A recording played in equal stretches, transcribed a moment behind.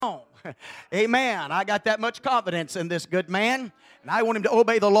Amen. I got that much confidence in this good man. And I want him to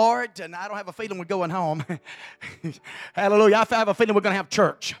obey the Lord. And I don't have a feeling we're going home. Hallelujah. I have a feeling we're going to have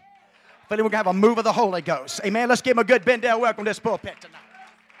church. I feeling we're going to have a move of the Holy Ghost. Amen. Let's give him a good Bendale welcome to this pulpit tonight.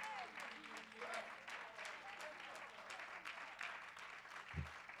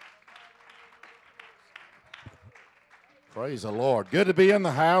 Praise the Lord. Good to be in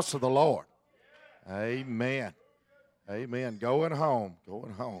the house of the Lord. Amen. Amen. Going home.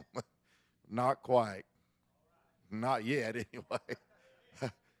 Going home. Not quite. Not yet,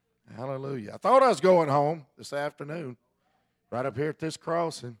 anyway. Hallelujah. I thought I was going home this afternoon, right up here at this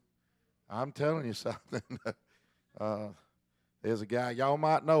crossing. I'm telling you something. There's a guy, y'all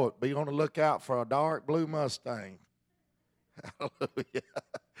might know it. Be on the lookout for a dark blue Mustang.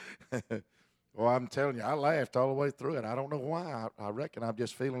 Hallelujah. Well, I'm telling you, I laughed all the way through it. I don't know why. I reckon I'm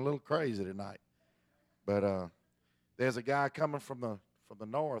just feeling a little crazy tonight. But there's a guy coming from the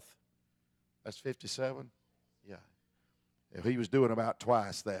north. That's 57. Yeah. He was doing about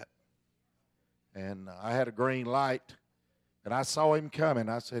twice that. And I had a green light, and I saw him coming.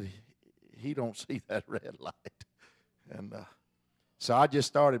 I said, he don't see that red light. And so I just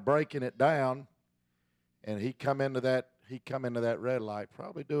started breaking it down, and he come into that red light,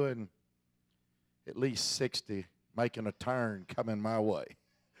 probably doing at least 60, making a turn coming my way.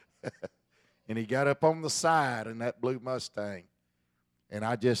 And he got up on the side in that blue Mustang. And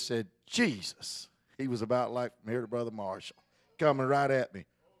I just said, Jesus. He was about like from here to Brother Marshall, coming right at me.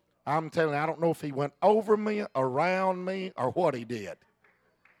 I'm telling you, I don't know if he went over me, around me, or what he did.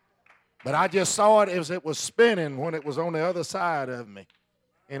 But I just saw it as it was spinning when it was on the other side of me.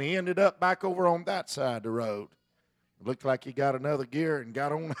 And he ended up back over on that side of the road. It looked like he got another gear and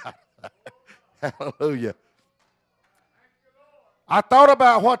got on out. Hallelujah. I thought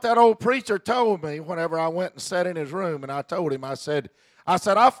about what that old preacher told me whenever I went and sat in his room, and I told him, I said,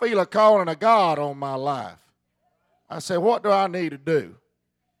 I feel a calling of God on my life. I said, what do I need to do?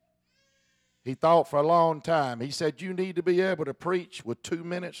 He thought for a long time. He said, you need to be able to preach with 2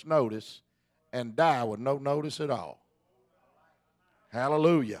 minutes notice and die with no notice at all.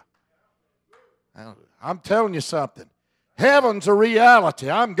 Hallelujah. I'm telling you something. Heaven's a reality.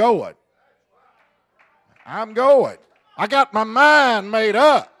 I'm going. I got my mind made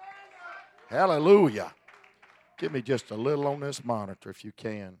up. Hallelujah. Give me just a little on this monitor if you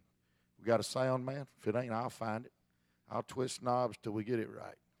can. We got a sound man? If it ain't, I'll find it. I'll twist knobs till we get it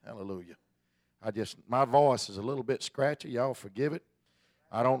right. Hallelujah. My voice is a little bit scratchy. Y'all forgive it.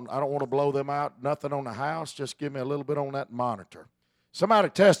 I don't want to blow them out. Nothing on the house. Just give me a little bit on that monitor. Somebody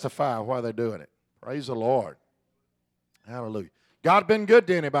testify why they're doing it. Praise the Lord. Hallelujah. God been good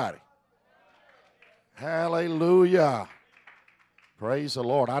to anybody? Hallelujah. Praise the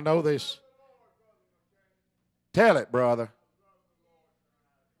Lord. I know this. Tell it, brother.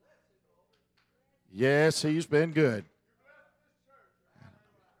 Yes, he's been good.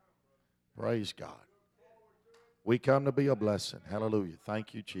 Praise God. We come to be a blessing. Hallelujah.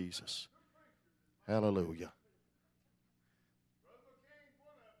 Thank you, Jesus. Hallelujah.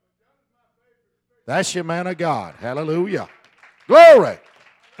 That's your man of God. Hallelujah. Glory.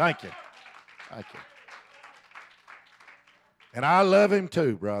 Thank you. Thank you. And I love him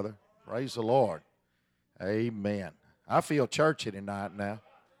too, brother. Praise the Lord. Amen. I feel churchy tonight now.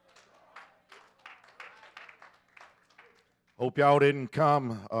 Hope y'all didn't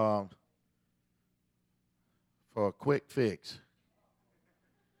come for a quick fix.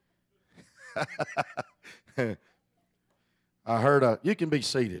 I heard you can be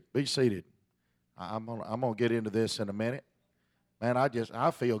seated. Be seated. I'm gonna get into this in a minute. Man,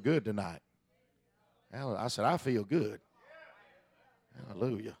 I feel good tonight. I said, I feel good.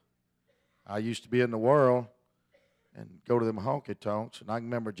 Hallelujah. I used to be in the world and go to them honky tonks, and I can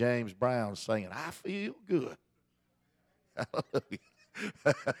remember James Brown singing, I feel good. Hallelujah.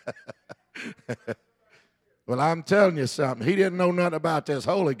 Well, I'm telling you something. He didn't know nothing about this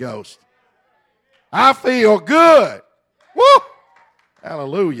Holy Ghost. I feel good. Woo!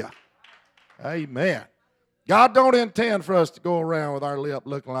 Hallelujah. Amen. God don't intend for us to go around with our lip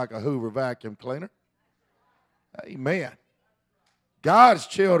looking like a Hoover vacuum cleaner. Amen. God's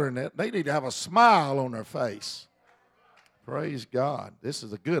children, they need to have a smile on their face. Praise God. This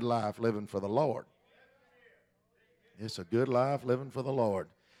is a good life living for the Lord. It's a good life living for the Lord.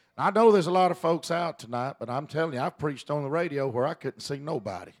 I know there's a lot of folks out tonight, but I'm telling you, I've preached on the radio where I couldn't see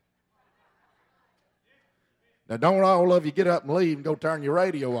nobody. Now, don't all of you get up and leave and go turn your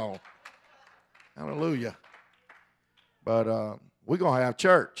radio on. Hallelujah. But we're going to have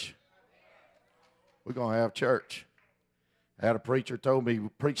church. We're going to have church. I had a preacher told me, he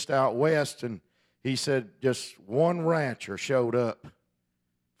preached out west, and he said just one rancher showed up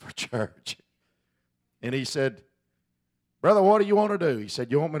for church. church. And he said, "Brother, what do you want to do?" He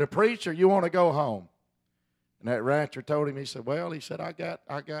said, "You want me to preach or you want to go home?" And that rancher told him, he said, "Well," he said, I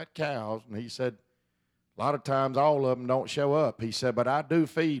got cows." And he said, "A lot of times all of them don't show up." He said, "But I do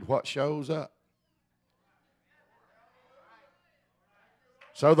feed what shows up."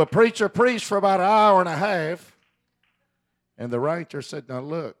 So the preacher preached for about an hour and a half. And the rancher said, "Now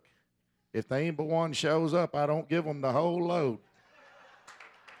look, if there ain't but one shows up, I don't give them the whole load."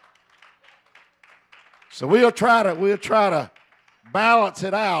 So we'll try to balance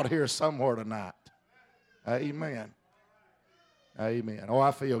it out here somewhere tonight. Amen. Amen. Oh,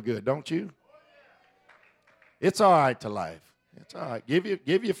 I feel good, don't you? It's all right to laugh. It's all right.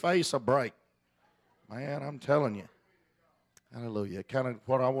 Give your face a break. Man, I'm telling you. Hallelujah. Kind of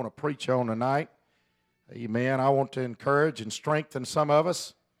what I want to preach on tonight. Amen. I want to encourage and strengthen some of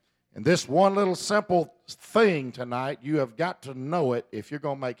us. And this one little simple thing tonight, you have got to know it if you're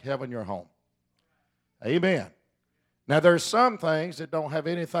going to make heaven your home. Amen. Now, there's some things that don't have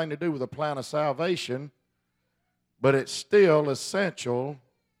anything to do with the plan of salvation, but it's still essential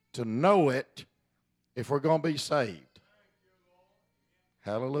to know it if we're going to be saved.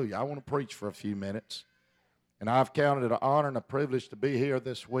 Hallelujah. I want to preach for a few minutes. And I've counted it an honor and a privilege to be here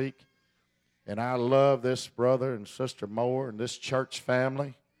this week. And I love this brother and sister Moore and this church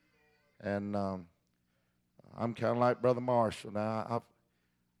family. And I'm kind of like Brother Marshall. Now,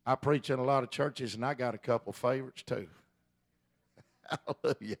 I preach in a lot of churches, and I got a couple favorites too.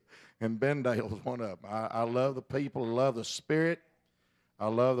 Hallelujah. And Bendale's one of them. I love the people. I love the spirit. I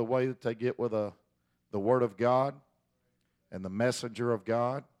love the way that they get with the Word of God and the messenger of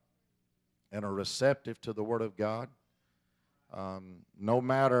God and are receptive to the Word of God. No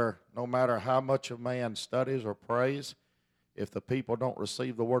matter how much a man studies or prays, if the people don't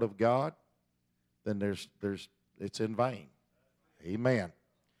receive the Word of God, then it's in vain. Amen.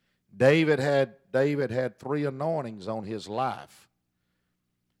 David had 3 anointings on his life.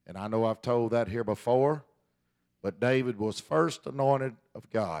 And I know I've told that here before, but David was first anointed of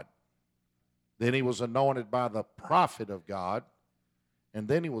God. Then he was anointed by the prophet of God. And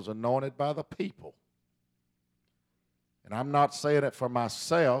then he was anointed by the people. And I'm not saying it for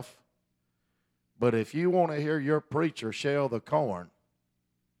myself, but if you want to hear your preacher shell the corn,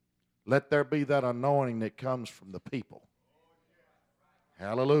 let there be that anointing that comes from the people.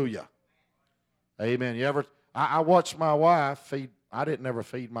 Hallelujah. Amen. I watched my wife feed. I didn't ever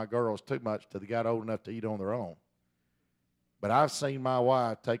feed my girls too much till they got old enough to eat on their own. But I've seen my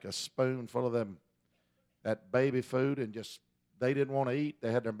wife take a spoonful of that baby food and they didn't want to eat.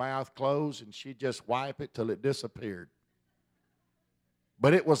 They had their mouth closed, and she'd just wipe it till it disappeared.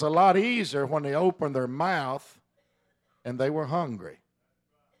 But it was a lot easier when they opened their mouth and they were hungry.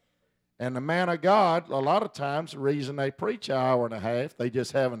 And the man of God, a lot of times, the reason they preach an hour and a half, they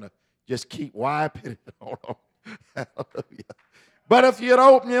just having to just keep wiping it on them. Hallelujah. But if you'd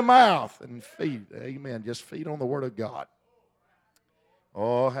open your mouth and feed, amen, just feed on the Word of God.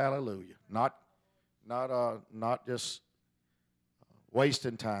 Oh, hallelujah. Not just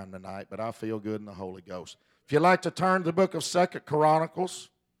wasting time tonight, but I feel good in the Holy Ghost. If you'd like to turn to the book of 2 Chronicles,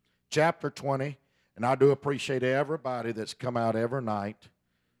 chapter 20, and I do appreciate everybody that's come out every night.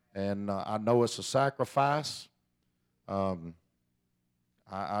 And I know it's a sacrifice. I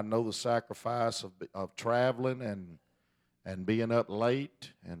know the sacrifice of traveling and being up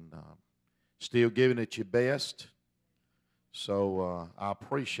late and still giving it your best. So I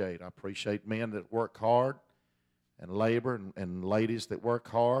appreciate men that work hard and labor and ladies that work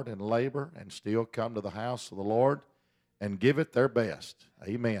hard and labor and still come to the house of the Lord and give it their best.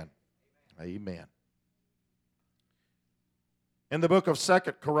 Amen. Amen. In the book of 2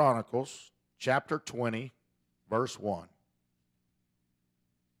 Chronicles, chapter 20, verse 1.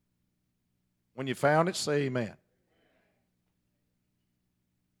 When you found it, say amen.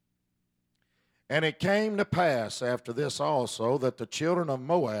 And it came to pass after this also that the children of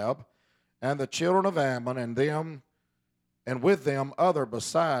Moab and the children of Ammon and with them other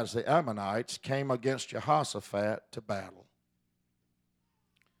besides the Ammonites came against Jehoshaphat to battle.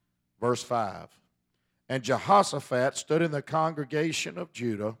 Verse 5. And Jehoshaphat stood in the congregation of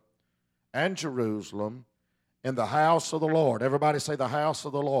Judah and Jerusalem in the house of the Lord. Everybody say the house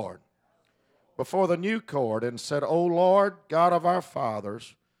of the Lord. Before the new court, and said, O Lord, God of our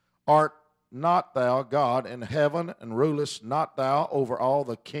fathers, art not thou God in heaven, and rulest not thou over all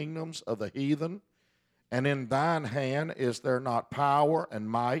the kingdoms of the heathen? And in thine hand is there not power and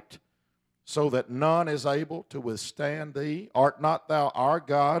might, so that none is able to withstand thee? Art not thou our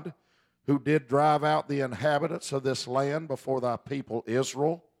God, who did drive out the inhabitants of this land before thy people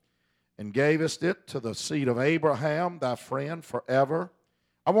Israel, and gavest it to the seed of Abraham, thy friend, forever?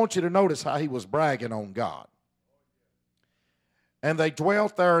 I want you to notice how he was bragging on God. And they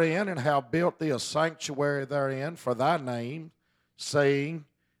dwelt therein and have built thee a sanctuary therein for thy name, saying,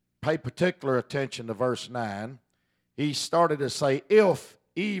 pay particular attention to verse 9. He started to say, if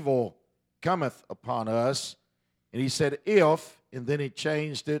evil cometh upon us. And he said, if, and then he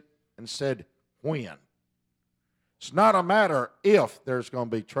changed it and said, when. It's not a matter if there's going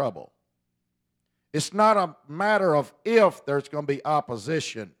to be trouble. It's not a matter of if there's going to be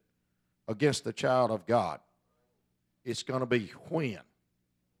opposition against the child of God. It's going to be when.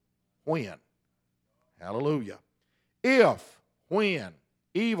 When. Hallelujah. If, when,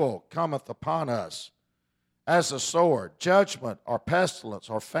 evil cometh upon us, as a sword, judgment, or pestilence,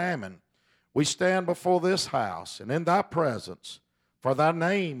 or famine, we stand before this house, and in thy presence, for thy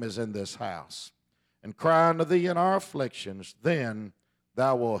name is in this house, and cry unto thee in our afflictions, then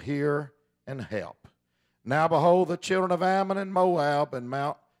thou wilt hear and help. Now behold, the children of Ammon and Moab and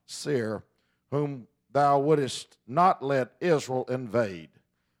Mount Seir, whom thou wouldest not let Israel invade,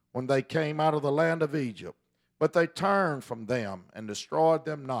 when they came out of the land of Egypt. But they turned from them and destroyed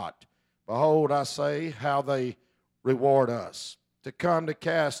them not. Behold, I say, how they reward us, to come to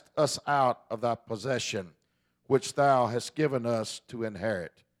cast us out of thy possession, which thou hast given us to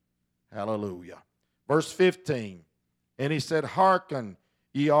inherit. Hallelujah. Verse 15, and he said, hearken,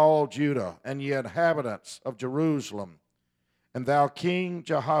 ye all Judah, and ye inhabitants of Jerusalem, and thou King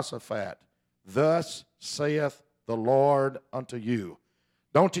Jehoshaphat, thus saith the Lord unto you.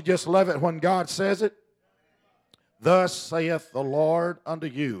 Don't you just love it when God says it? Thus saith the Lord unto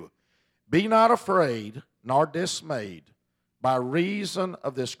you, be not afraid nor dismayed by reason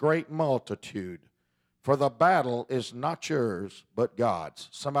of this great multitude, for the battle is not yours but God's.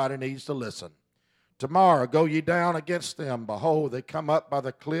 Somebody needs to listen. Tomorrow go ye down against them. Behold, they come up by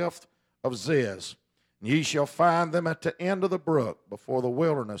the cliff of Ziz. And ye shall find them at the end of the brook before the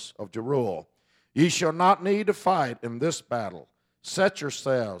wilderness of Jeruel. Ye shall not need to fight in this battle. Set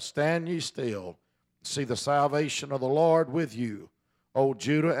yourselves, stand ye still. See the salvation of the Lord with you, O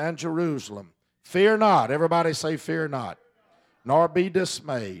Judah and Jerusalem. Fear not. Everybody say, fear not. Nor be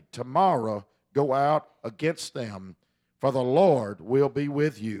dismayed. Tomorrow go out against them, for the Lord will be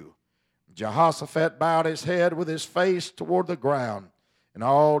with you. Jehoshaphat bowed his head with his face toward the ground, and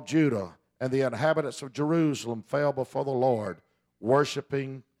all Judah and the inhabitants of Jerusalem fell before the Lord,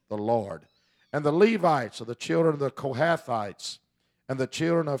 worshiping the Lord. And the Levites of the children of the Kohathites and the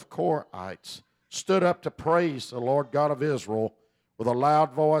children of Korites stood up to praise the Lord God of Israel with a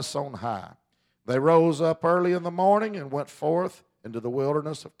loud voice on high. They rose up early in the morning and went forth into the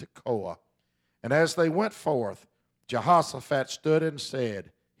wilderness of Tekoa. And as they went forth, Jehoshaphat stood and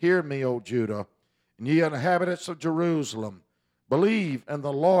said, hear me, O Judah, and ye inhabitants of Jerusalem. Believe in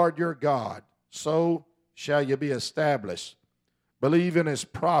the Lord your God, so shall ye be established. Believe in his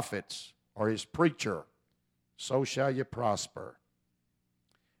prophets or his preacher, so shall ye prosper.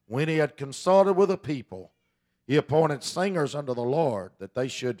 When he had consulted with the people, he appointed singers unto the Lord, that they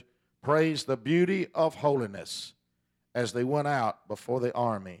should praise the beauty of holiness as they went out before the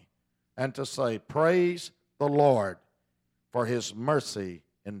army, and to say, praise the Lord, for his mercy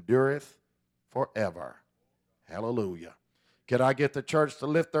endureth forever. Hallelujah. Can I get the church to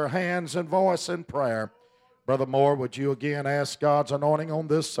lift their hands and voice in prayer? Brother Moore, would you again ask God's anointing on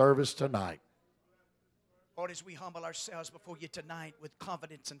this service tonight? Lord, as we humble ourselves before you tonight with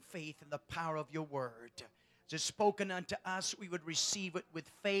confidence and faith in the power of your word, as it's spoken unto us, we would receive it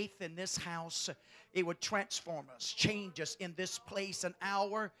with faith in this house. It would transform us, change us in this place and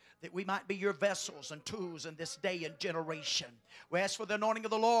hour, that we might be your vessels and tools in this day and generation. We ask for the anointing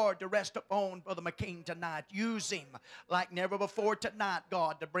of the Lord to rest upon Brother McCain tonight. Use him like never before tonight,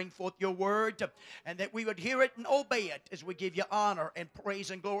 God, to bring forth your word, and that we would hear it and obey it as we give you honor and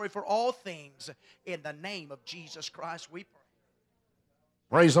praise and glory for all things. In the name of Jesus Christ we pray.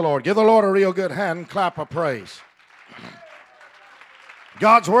 Praise the Lord. Give the Lord a real good hand clap of praise.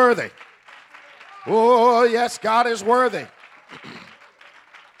 God's worthy. Oh, yes, God is worthy.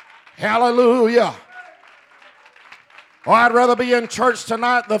 Hallelujah. Oh, I'd rather be in church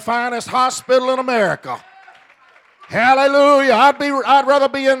tonight, the finest hospital in America. Hallelujah. I'd rather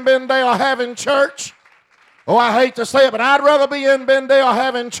be in Bendale having church. Oh, I hate to say it, but I'd rather be in Bendale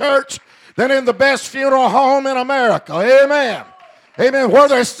having church than in the best funeral home in America. Amen. Amen. Where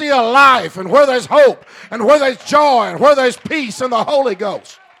there's still life, and where there's hope, and where there's joy, and where there's peace in the Holy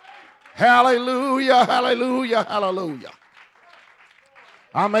Ghost. Hallelujah, hallelujah, hallelujah.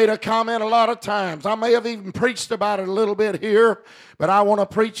 I made a comment a lot of times. I may have even preached about it a little bit here, but I want to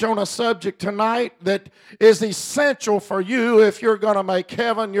preach on a subject tonight that is essential for you if you're going to make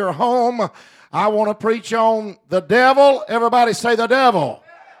heaven your home. I want to preach on the devil. Everybody say the devil.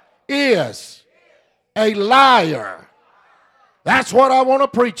 is a liar. That's what I want to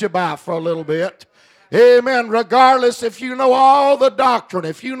preach about for a little bit. Amen. Regardless if you know all the doctrine,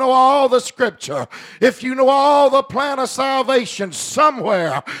 if you know all the scripture, if you know all the plan of salvation,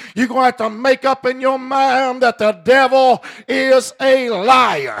 somewhere you're going to have to make up in your mind that the devil is a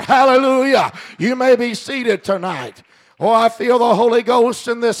liar. Hallelujah. You may be seated tonight. Oh, I feel the Holy Ghost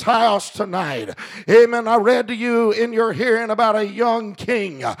in this house tonight. Amen. I read to you in your hearing about a young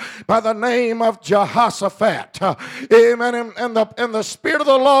king by the name of Jehoshaphat. Amen. And the Spirit of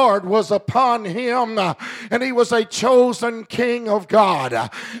the Lord was upon him, and he was a chosen king of God.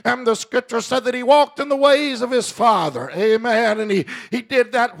 And the scripture said that he walked in the ways of his father. Amen. And he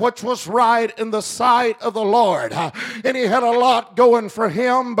did that which was right in the sight of the Lord. And he had a lot going for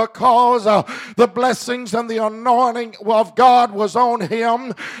him because the blessings and the anointing of God was on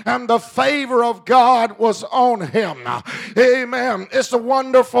him, and the favor of God was on him. Amen. It's a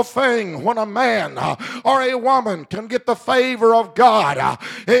wonderful thing when a man or a woman can get the favor of God,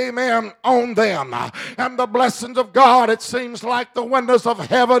 amen, on them. And the blessings of God, it seems like the windows of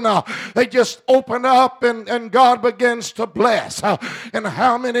heaven, they just open up and God begins to bless. And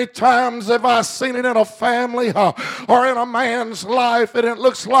how many times have I seen it in a family or in a man's life, and it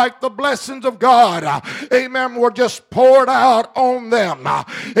looks like the blessings of God, amen, were just poured out on them.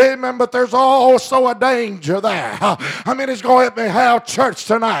 Amen. But there's also a danger there. I mean, it's going to help me have church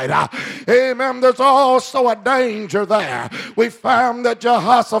tonight. Amen. There's also a danger there. We found that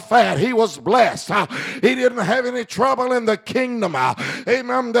Jehoshaphat, he was blessed. He didn't have any trouble in the kingdom.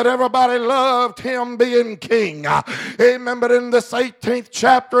 Amen. That everybody loved him being king. Amen. But in this 18th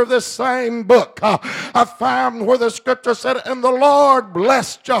chapter of this same book, I found where the scripture said, and the Lord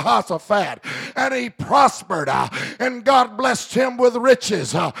blessed Jehoshaphat, and he prospered, and God blessed him with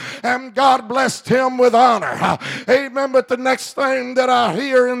riches, and God blessed him with honor. Amen. But the next thing that I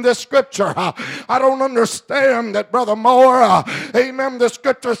hear in this scripture, I don't understand that, Brother Moore. Amen. The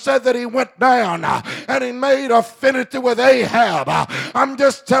scripture said that he went down and he made affinity with Ahab. I'm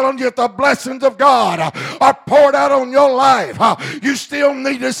just telling you, the blessings of God are poured out on your life. You still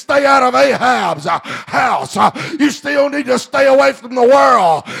need to stay out of Ahab's house. You still need to stay away from the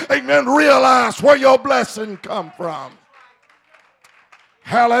world. Amen. Realize where your blessing come from.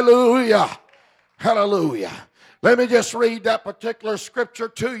 Hallelujah. Hallelujah. Let me just read that particular scripture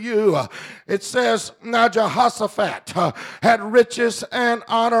to you. It says, now Jehoshaphat had riches and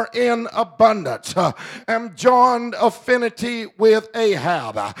honor in abundance, and joined affinity with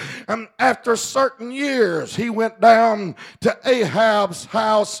Ahab. And after certain years, he went down to Ahab's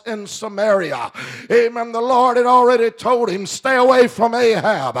house in Samaria. Amen. The Lord had already told him, stay away from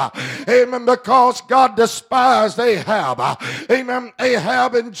Ahab. Amen. Because God despised Ahab. Amen.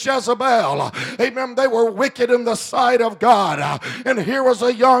 Ahab and Jezebel. Amen. They were wicked in the sight of God. And here was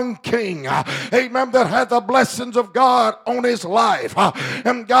a young king, amen, that had the blessings of God on his life.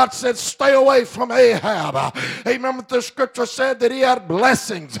 And God said, stay away from Ahab. Amen. The scripture said that he had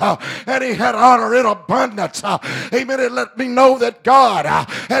blessings and he had honor in abundance. Amen. It let me know that God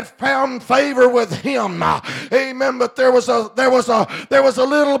had found favor with him. Amen. But there was a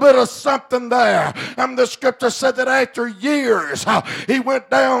little bit of something there. And the scripture said that after years he went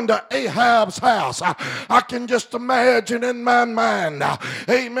down to Ahab's house. I can just imagine in my mind,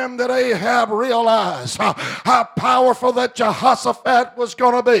 amen, that Ahab realized how powerful that Jehoshaphat was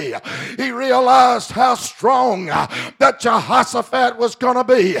going to be. He realized how strong that Jehoshaphat was going to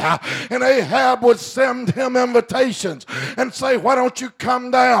be. And Ahab would send him invitations and say, why don't you come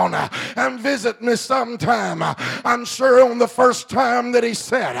down and visit me sometime? I'm sure on the first time that he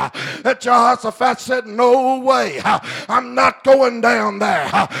said that, Jehoshaphat said, no way. I'm not going down there.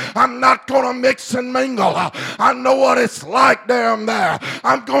 I'm not going to mix and mingle. I know what it's like down there.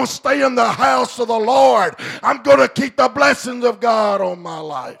 I'm going to stay in the house of the Lord. I'm going to keep the blessings of God on my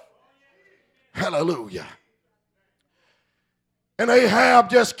life. Hallelujah. And Ahab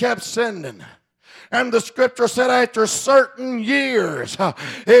just kept sending. And the scripture said after certain years,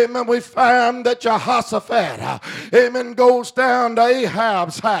 amen, we find that Jehoshaphat, amen, goes down to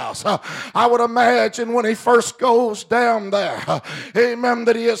Ahab's house. I would imagine when he first goes down there, amen,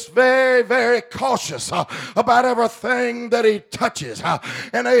 that he is very, very cautious about everything that he touches.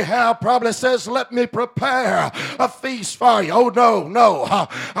 And Ahab probably says, let me prepare a feast for you. Oh, no,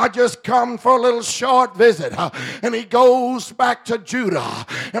 I just come for a little short visit. And he goes back to Judah.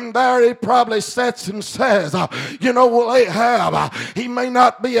 And there he probably sets reflects and says, you know, well, Ahab, he may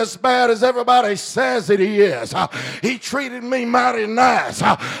not be as bad as everybody says that he is. He treated me mighty nice.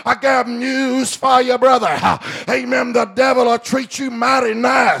 I got news for you, brother. Amen. The devil will treat you mighty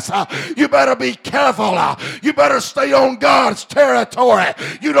nice. You better be careful. You better stay on God's territory.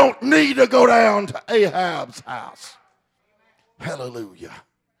 You don't need to go down to Ahab's house. Hallelujah.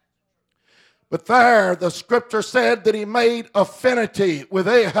 But there, the scripture said that he made affinity with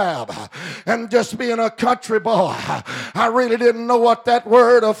Ahab. And just being a country boy, I really didn't know what that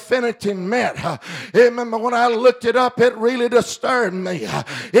word affinity meant. Amen. But when I looked it up, it really disturbed me.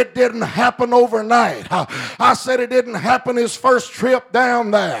 It didn't happen overnight. I said it didn't happen his first trip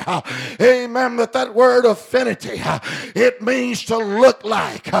down there. Amen. But that word affinity, it means to look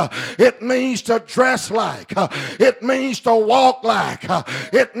like. It means to dress like. It means to walk like.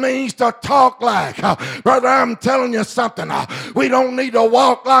 It means to talk like. Brother, I'm telling you something. We don't need to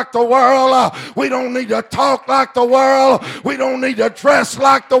walk like the world. We don't need to talk like the world. We don't need to dress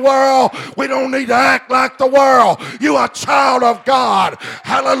like the world. We don't need to act like the world. You are a child of God.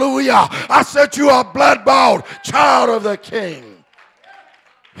 Hallelujah. I said you are blood-bought child of the King.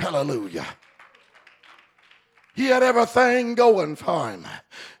 Hallelujah. He had everything going for him.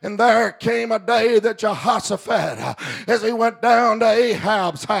 And there came a day that Jehoshaphat, as he went down to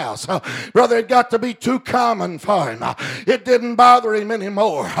Ahab's house, brother, it got to be too common for him. It didn't bother him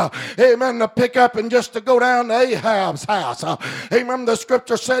anymore. Amen. To pick up and just to go down to Ahab's house. Amen. The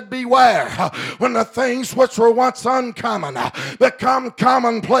scripture said, beware when the things which were once uncommon become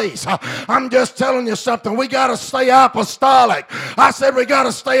commonplace. I'm just telling you something. We got to stay apostolic. I said we got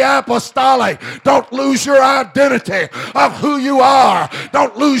to stay apostolic. Don't lose your identity of who you are.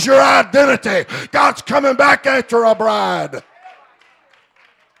 Don't lose your identity. God's coming back after a bride.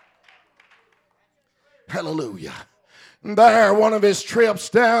 Hallelujah. And there, one of his trips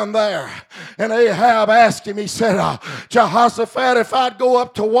down there, and Ahab asked him, he said, Jehoshaphat, if I'd go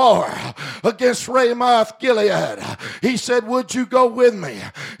up to war against Ramoth Gilead, he said, would you go with me?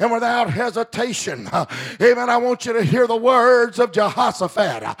 And without hesitation, amen, I want you to hear the words of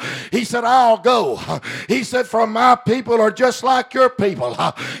Jehoshaphat. He said, I'll go. He said, for my people are just like your people,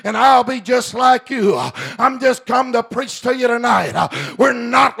 and I'll be just like you. I'm just come to preach to you tonight. We're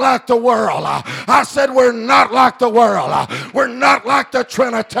not like the world. I said we're not like the world. We're not like the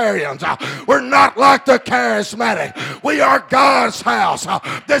Trinitarians. We're not like the charismatic. We are God's house.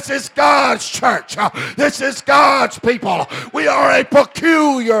 This is God's church. This is God's people. We are a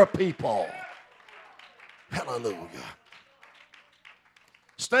peculiar people. Hallelujah.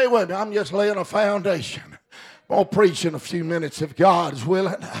 Stay with me. I'm just laying a foundation. I'll preach in a few minutes if God's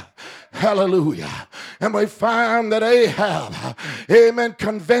willing. Hallelujah. And we find that Ahab, amen,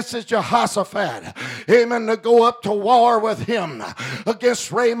 convinces Jehoshaphat, amen, to go up to war with him against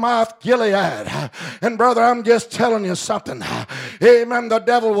Ramoth Gilead. And brother, I'm just telling you something. Amen. The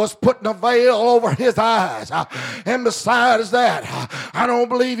devil was putting a veil over his eyes. And besides that, I don't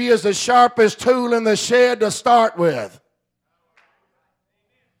believe he is the sharpest tool in the shed to start with.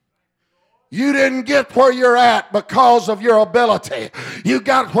 You didn't get where you're at because of your ability. You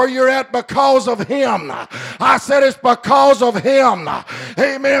got where you're at because of him. I said it's because of him.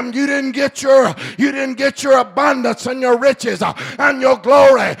 Amen. You didn't get your abundance and your riches and your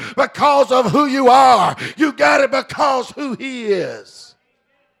glory because of who you are. You got it because who he is.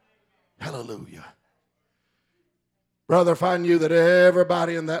 Hallelujah. Brother, if I knew that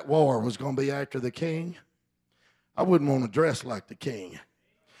everybody in that war was going to be after the king, I wouldn't want to dress like the king.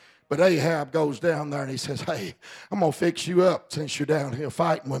 But Ahab goes down there and he says, hey, I'm going to fix you up since you're down here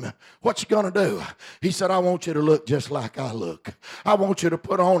fighting with me. What you going to do? He said, I want you to look just like I look. I want you to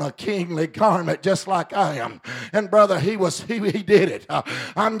put on a kingly garment just like I am. And brother, he did it.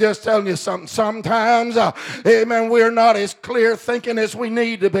 I'm just telling you something. Sometimes, amen, we're not as clear thinking as we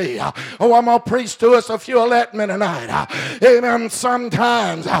need to be. Oh, I'm going to preach to us if you'll let me tonight. Amen.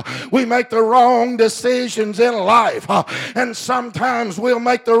 Sometimes we make the wrong decisions in life. And sometimes we'll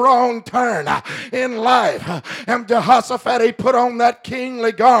make the wrong turn in life. And Jehoshaphat, he put on that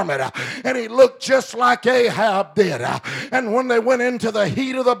kingly garment and he looked just like Ahab did. And when they went into the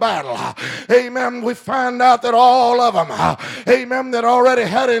heat of the battle, amen, we find out that all of them, amen, that already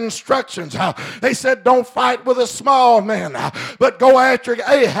had instructions. They said, don't fight with the small men, but go after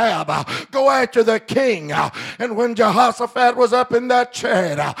Ahab, go after the king. And when Jehoshaphat was up in that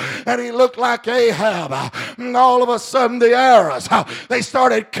chariot and he looked like Ahab, and all of a sudden the arrows, they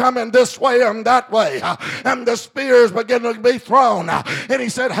started coming coming this way and that way. And the spears begin to be thrown. And he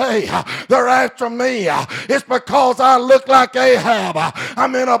said, hey, they're after me. It's because I look like Ahab.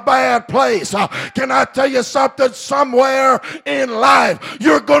 I'm in a bad place. Can I tell you something? Somewhere in life,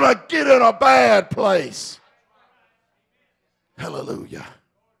 you're going to get in a bad place. Hallelujah.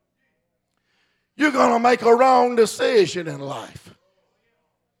 You're going to make a wrong decision in life.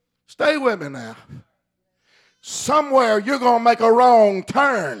 Stay with me now. Somewhere you're going to make a wrong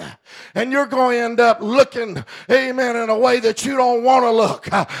turn, and you're going to end up looking, amen, in a way that you don't want to look,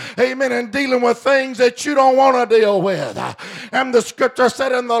 amen, and dealing with things that you don't want to deal with. And the scripture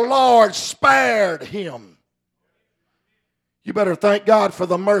said, and the Lord spared him. You better thank God for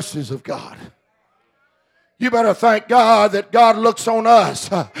the mercies of God. You better thank God that God looks on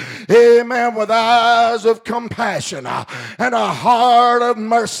us, amen, with eyes of compassion and a heart of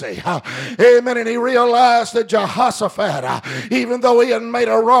mercy. Amen. And he realized that Jehoshaphat, even though he had made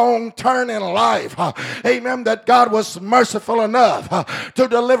a wrong turn in life, amen, that God was merciful enough to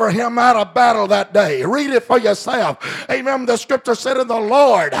deliver him out of battle that day. Read it for yourself. Amen. The scripture said, and the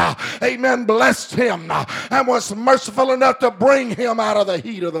Lord, amen, blessed him and was merciful enough to bring him out of the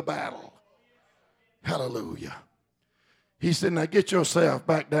heat of the battle. Hallelujah. He said, now get yourself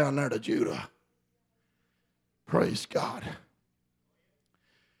back down there to Judah. Praise God.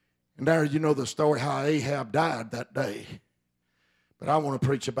 And there you know the story how Ahab died that day. But I want to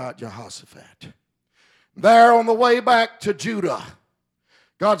preach about Jehoshaphat. There on the way back to Judah,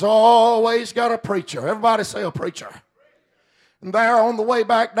 God's always got a preacher. Everybody say a preacher. And there on the way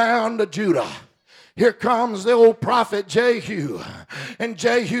back down to Judah, here comes the old prophet Jehu. And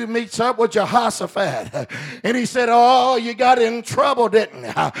Jehu meets up with Jehoshaphat. And he said, oh, you got in trouble, didn't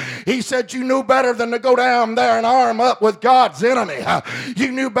you? He said, you knew better than to go down there and arm up with God's enemy.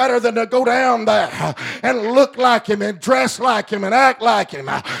 You knew better than to go down there and look like him and dress like him and act like him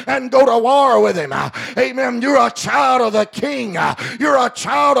and go to war with him. Amen. You're a child of the king. You're a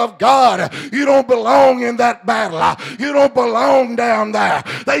child of God. You don't belong in that battle. You don't belong down there.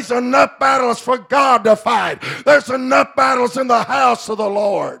 There's enough battles for God to fight. There's enough battles in the house of the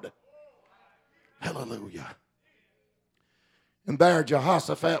Lord. Hallelujah. And there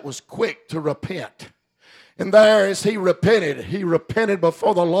Jehoshaphat was quick to repent. And there as he repented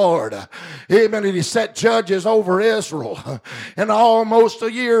before the Lord. Amen. And he set judges over Israel. And almost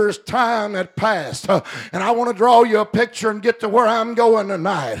a year's time had passed. And I want to draw you a picture and get to where I'm going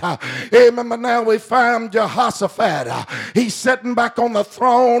tonight. Amen. But now we find Jehoshaphat. He's sitting back on the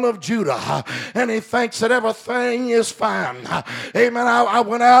throne of Judah. And he thinks that everything is fine. Amen. I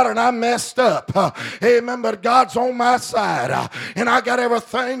went out and I messed up. Amen. But God's on my side. And I got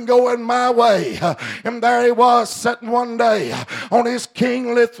everything going my way. And there he was sitting one day on his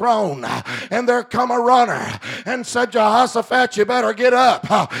kingly throne, and there come a runner and said, Jehoshaphat, you better get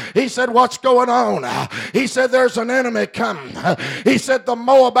up. He said, what's going on? He said, there's an enemy coming. He said, the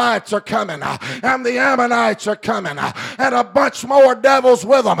Moabites are coming, and the Ammonites are coming, and a bunch more devils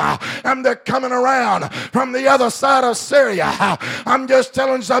with them, and they're coming around from the other side of Syria. I'm just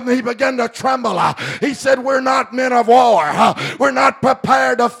telling you something. He began to tremble. He said, we're not men of war. We're not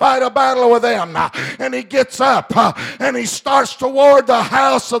prepared to fight a battle with them. And he gets up and he starts toward the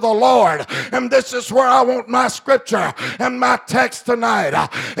house of the Lord. And this is where I want my scripture and my text tonight.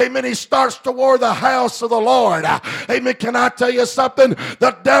 Amen. He starts toward the house of the Lord. Amen. Can I tell you something?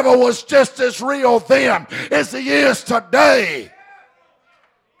 The devil was just as real then as he is today.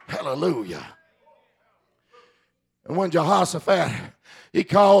 Hallelujah. And when Jehoshaphat, he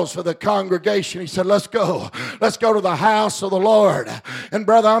calls for the congregation. He said, let's go. Let's go to the house of the Lord. And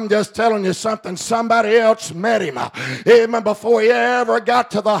brother, I'm just telling you something. Somebody else met him. Amen. Before he ever got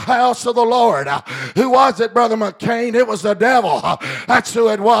to the house of the Lord. Who was it, Brother McCain? It was the devil. That's who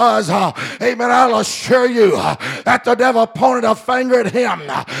it was. Amen. I'll assure you that the devil pointed a finger at him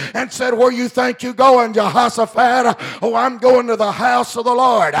and said, where you think you going, Jehoshaphat? Oh, I'm going to the house of the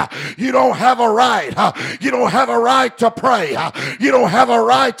Lord. You don't have a right. You don't have a right to pray. You don't have a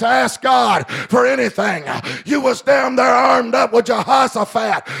right to ask God for anything. You was down there armed up with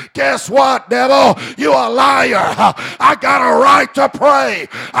Jehoshaphat. Guess what, devil? You a liar. I got a right to pray.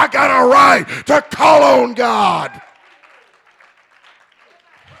 I got a right to call on God.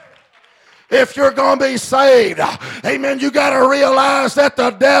 If you're going to be saved, amen, you got to realize that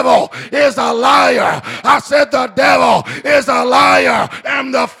the devil is a liar. I said the devil is a liar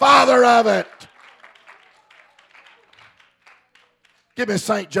and the father of it. Give me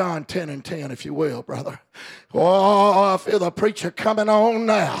St. John 10 and 10, if you will, brother. Oh, I feel the preacher coming on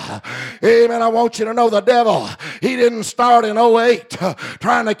now. Amen. I want you to know the devil, he didn't start in '08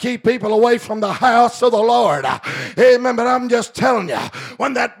 trying to keep people away from the house of the Lord. Amen. But I'm just telling you,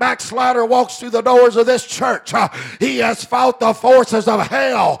 when that backslider walks through the doors of this church, he has fought the forces of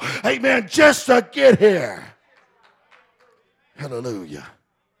hell. Amen. Just to get here. Hallelujah.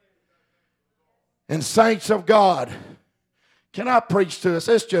 And saints of God, can I preach to us?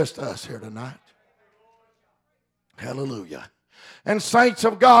 It's just us here tonight. Hallelujah. And saints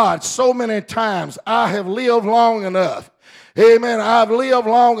of God, so many times I have lived long enough. Amen. I've lived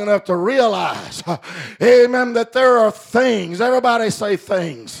long enough to realize, amen, that there are things. Everybody say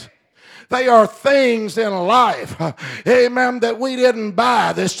things. They are things in life, amen, that we didn't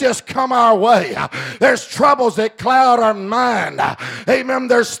buy. That's just come our way. There's troubles that cloud our mind. Amen.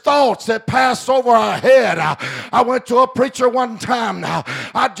 There's thoughts that pass over our head. I went to a preacher one time.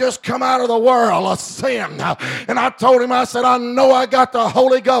 I'd just come out of the world of sin. And I told him, I said, I know I got the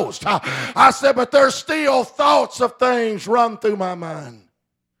Holy Ghost. I said, but there's still thoughts of things run through my mind.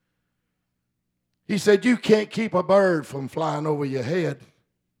 He said, you can't keep a bird from flying over your head.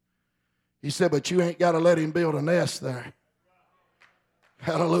 He said, but you ain't got to let him build a nest there.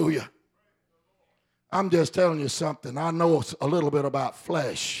 Hallelujah. I'm just telling you something. I know a little bit about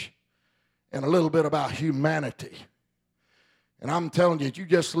flesh and a little bit about humanity. And I'm telling you, you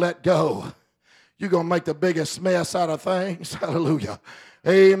just let go, you're going to make the biggest mess out of things. Hallelujah.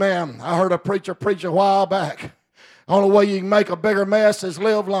 Amen. I heard a preacher preach a while back. Only way you can make a bigger mess is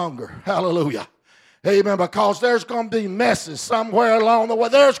live longer. Hallelujah. Amen. Because there's going to be messes somewhere along the way.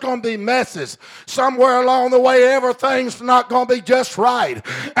 There's going to be messes somewhere along the way. Everything's not going to be just right.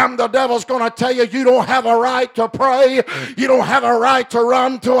 And the devil's going to tell you, you don't have a right to pray. You don't have a right to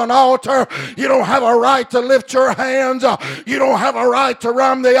run to an altar. You don't have a right to lift your hands. You don't have a right to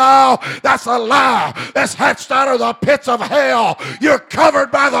run the aisle. That's a lie. That's hatched out of the pits of hell. You're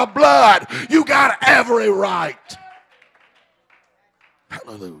covered by the blood. You got every right.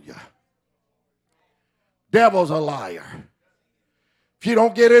 Hallelujah. Devil's a liar. If you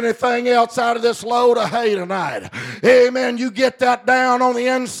don't get anything else out of this load of hay tonight, amen, you get that down on the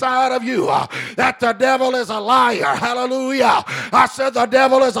inside of you, that the devil is a liar. Hallelujah. I said the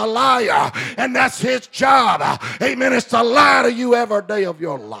devil is a liar, and that's his job. Amen. It's to lie to you every day of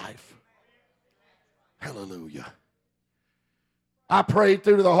your life. Hallelujah. I prayed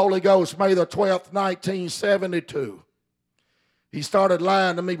through the Holy Ghost May the 12th, 1972. He started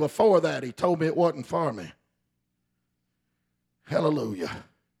lying to me before that. He told me it wasn't for me. Hallelujah.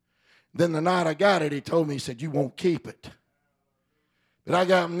 Then the night I got it, he told me, he said, you won't keep it. But I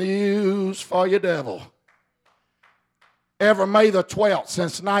got news for you, devil. Every May the 12th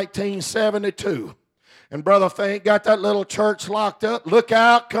since 1972. And Brother Fink got that little church locked up. Look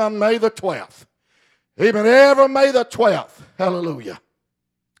out, come May the 12th. Even every May the 12th. Hallelujah.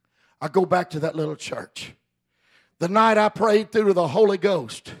 I go back to that little church. The night I prayed through to the Holy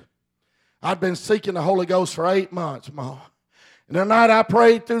Ghost, I'd been seeking the Holy Ghost for 8 months, Ma. And the night I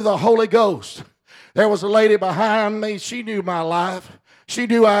prayed through the Holy Ghost, there was a lady behind me. She knew my life. She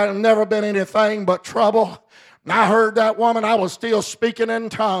knew I had never been anything but trouble. And I heard that woman, I was still speaking in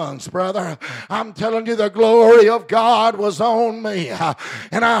tongues, brother. I'm telling you, the glory of God was on me.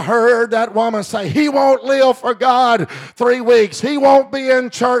 And I heard that woman say, he won't live for God 3 weeks. He won't be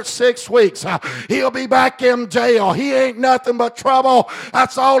in church 6 weeks. He'll be back in jail. He ain't nothing but trouble.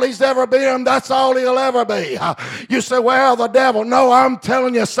 That's all he's ever been. That's all he'll ever be. You say, well, the devil. No, I'm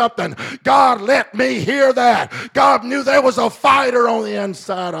telling you something. God let me hear that. God knew there was a fighter on the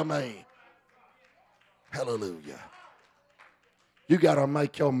inside of me. Hallelujah. You got to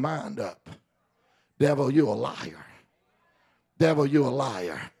make your mind up. Devil, you a liar. Devil, you a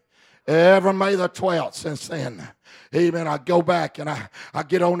liar. Every May the 12th since then, amen, I go back and I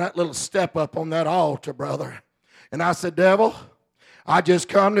get on that little step up on that altar, brother. And I said, devil, I just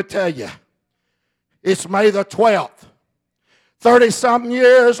come to tell you, it's May the 12th. 30-something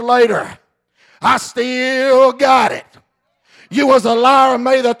years later, I still got it. You was a liar on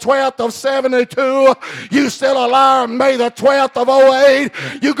May the 12th of 72. You still a liar on May the 12th of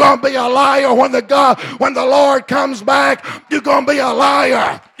 08. You're going to be a liar when the Lord comes back. You're going to be a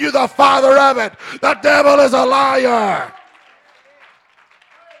liar. You're the father of it. The devil is a liar.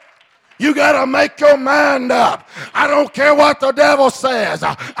 You got to make your mind up. I don't care what the devil says.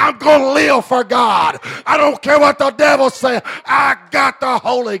 I'm going to live for God. I don't care what the devil says. I got the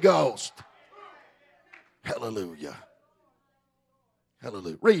Holy Ghost. Hallelujah.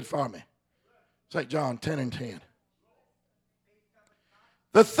 Hallelujah. Read for me. St. John 10 and 10.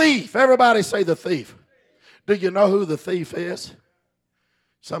 The thief. Everybody say the thief. Do you know who the thief is?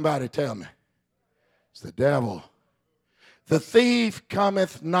 Somebody tell me. It's the devil. The thief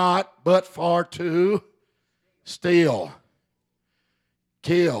cometh not but for to steal,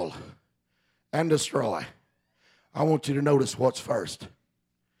 kill, and destroy. I want you to notice what's first.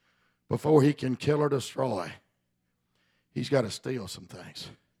 Before he can kill or destroy, he's got to steal some things.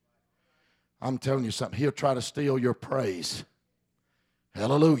 I'm telling you something. He'll try to steal your praise.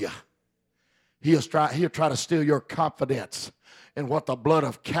 Hallelujah. He'll try to steal your confidence in what the blood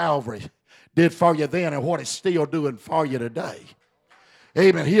of Calvary did for you then and what it's still doing for you today.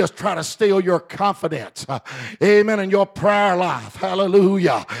 Amen. He'll try to steal your confidence. Amen. In your prayer life.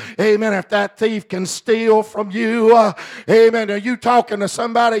 Hallelujah. Amen. If that thief can steal from you, amen. Are you talking to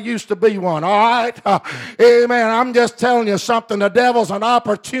somebody who used to be one? All right. Amen. I'm just telling you something. The devil's an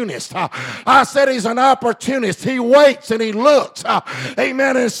opportunist. I said he's an opportunist. He waits and he looks.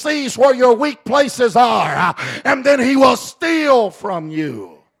 Amen. And sees where your weak places are. And then he will steal from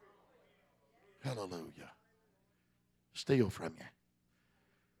you. Hallelujah. Steal from you.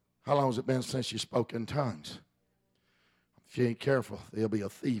 How long has it been since you spoke in tongues? If you ain't careful, there'll be a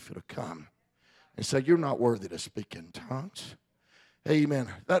thief that'll come and say, you're not worthy to speak in tongues. Amen.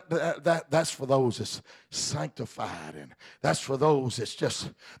 That's for those that's sanctified, and that's for those that's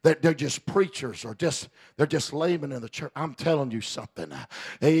just that they're just preachers or they're just laymen in the church. I'm telling you something.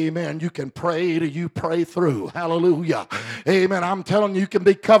 Amen. You can pray till you pray through. Hallelujah. Amen. I'm telling you, you can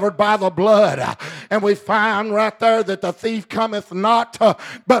be covered by the blood. And we find right there that the thief cometh not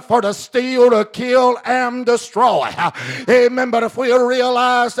but for to steal, to kill, and destroy. Amen. But if we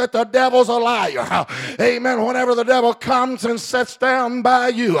realize that the devil's a liar, amen, whenever the devil comes and sets down by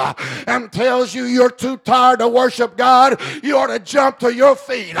you and tells you you're too tired to worship God, you ought to jump to your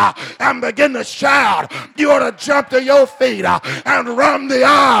feet and begin to shout. You ought to jump to your feet and run the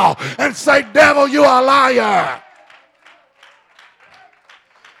aisle and say, devil, you a liar.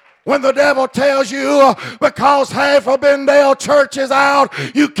 When the devil tells you because half of Bendale church is out,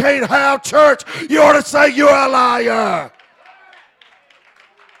 you can't have church, you ought to say you're a liar.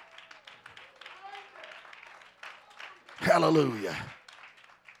 Hallelujah.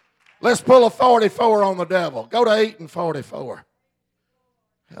 Let's pull a 44 on the devil. Go to 8 and 44.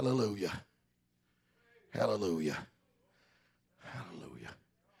 Hallelujah. Hallelujah. Hallelujah.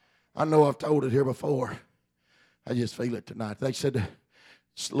 I know I've told it here before. I just feel it tonight. They said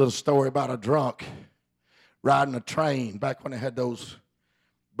it's a little story about a drunk riding a train back when they had those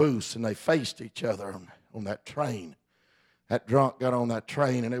booths and they faced each other on that train. That drunk got on that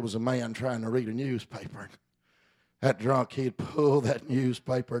train and it was a man trying to read a newspaper. That drunk, he'd pull that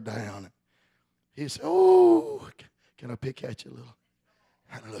newspaper down. He said, oh, can I pick at you a little?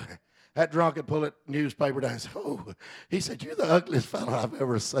 Hallelujah. That drunk would pull that newspaper down and say, oh. He said, you're the ugliest fellow I've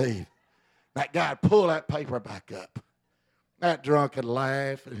ever seen. That guy would pull that paper back up. That drunk would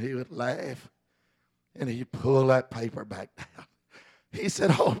laugh, and he would laugh, and he'd pull that paper back down. He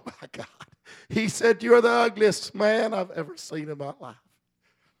said, oh, my God. He said, you're the ugliest man I've ever seen in my life.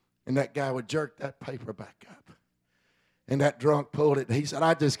 And that guy would jerk that paper back up. And that drunk pulled it. He said,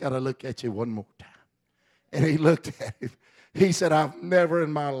 I just got to look at you one more time. And he looked at him. He said, I've never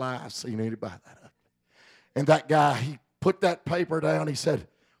in my life seen anybody that ugly. And that guy, he put that paper down. He said,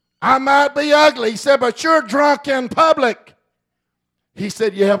 I might be ugly. He said, but you're drunk in public. He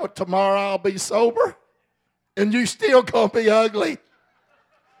said, yeah, but tomorrow I'll be sober. And you still going to be ugly.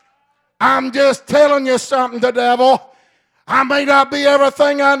 I'm just telling you something, the devil. I may not be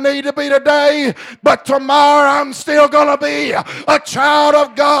everything I need to be today, but tomorrow I'm still going to be a child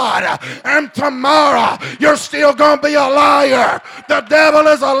of God. And tomorrow you're still going to be a liar. The devil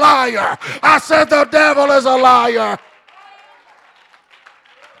is a liar. I said the devil is a liar.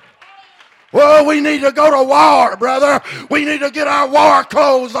 Well, we need to go to war, brother. We need to get our war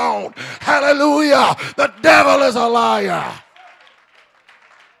clothes on. Hallelujah. The devil is a liar.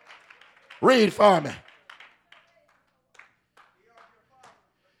 Read for me.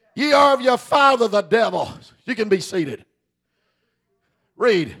 Ye are of your father the devil. You can be seated.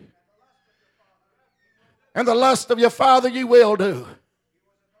 Read. And the lust of your father ye will do.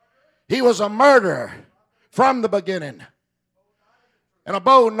 He was a murderer from the beginning, and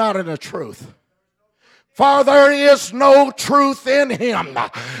abode not in the truth. For there is no truth in him.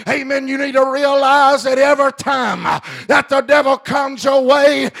 Amen. You need to realize that every time that the devil comes your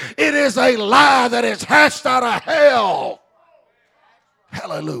way, it is a lie that is hatched out of hell.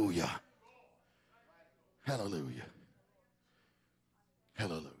 Hallelujah. Hallelujah.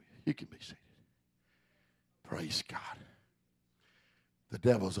 Hallelujah. You can be seated. Praise God. The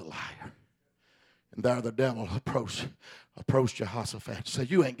devil's a liar. And there the devil approached Jehoshaphat and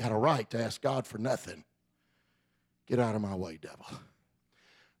said, you ain't got a right to ask God for nothing. Get out of my way, devil.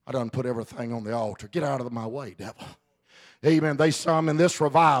 I done put everything on the altar. Get out of my way, devil. Amen. They, some in this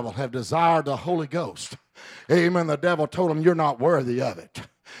revival, have desired the Holy Ghost. Amen. The devil told them, you're not worthy of it.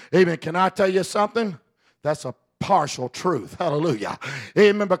 Amen. Can I tell you something? That's a partial truth. Hallelujah.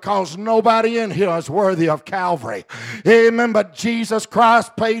 Amen. Because nobody in here is worthy of Calvary. Amen. But Jesus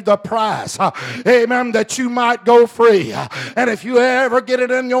Christ paid the price. Amen. That you might go free. And if you ever get it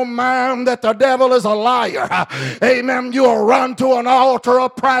in your mind that the devil is a liar, amen, you'll run to an altar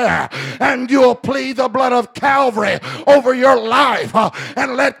of prayer and you'll plead the blood of Calvary over your life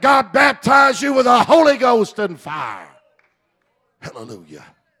and let God baptize you with the Holy Ghost and fire. Hallelujah.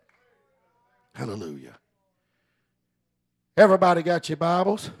 Hallelujah. Everybody got your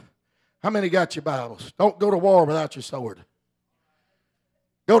Bibles? How many got your Bibles? Don't go to war without your sword.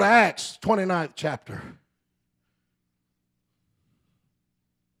 Go to Acts 29th chapter.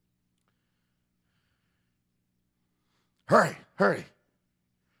 Hurry, hurry.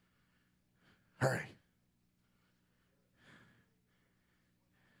 Hurry.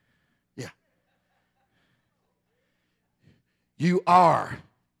 Yeah. You are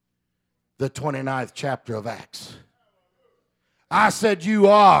the 29th chapter of Acts. I said you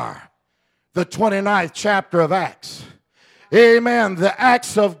are the 29th chapter of Acts. Amen. The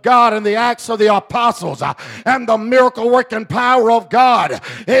acts of God and the acts of the apostles and the miracle working power of God.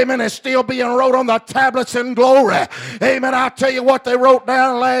 Amen. Is still being wrote on the tablets in glory. Amen. I'll tell you what they wrote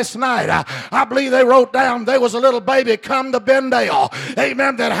down last night. I believe they wrote down there was a little baby come to Bendale.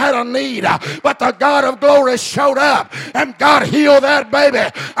 Amen. That had a need. But the God of glory showed up and God healed that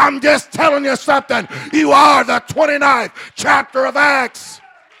baby. I'm just telling you something. You are the 29th chapter of Acts.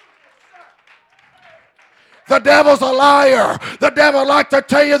 The devil's a liar. The devil like to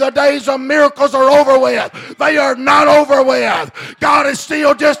tell you the days of miracles are over with. They are not over with. God is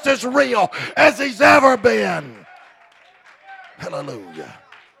still just as real as he's ever been. Hallelujah.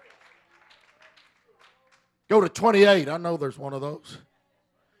 Go to 28. I know there's one of those.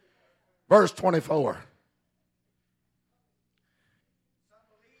 Verse 24.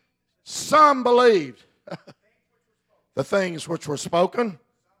 Some believed the things which were spoken,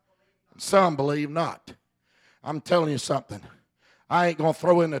 and some believed not. I'm telling you something. I ain't going to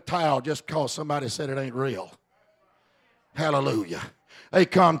throw in the towel just because somebody said it ain't real. Hallelujah. They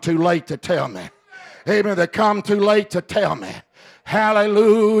come too late to tell me. Amen. They come too late to tell me.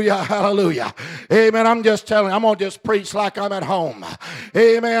 Hallelujah, hallelujah. Amen. I'm just telling you, I'm going to just preach like I'm at home.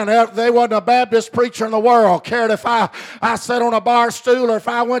 Amen. There wasn't a Baptist preacher in the world cared if I sat on a bar stool or if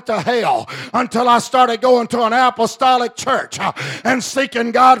I went to hell until I started going to an apostolic church and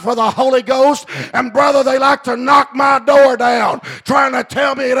seeking God for the Holy Ghost. And brother, they like to knock my door down trying to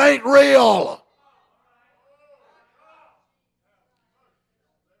tell me it ain't real.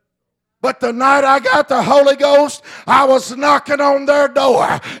 But the night I got the Holy Ghost, I was knocking on their door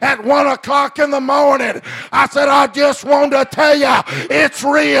at 1 o'clock in the morning. I said, I just want to tell you it's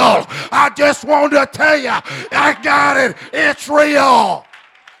real. I just want to tell you I got it. It's real.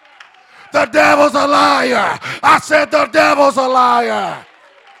 The devil's a liar. I said the devil's a liar.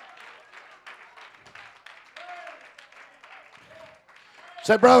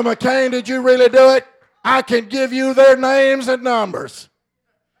 Said, Brother McCain, did you really do it? I can give you their names and numbers.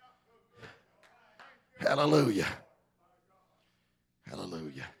 Hallelujah.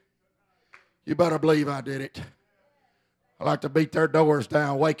 Hallelujah. You better believe I did it. I like to beat their doors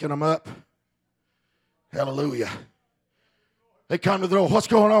down, waking them up. Hallelujah. They come to the door. What's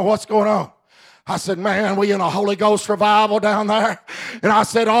going on? What's going on? I said, man, we in a Holy Ghost revival down there. And I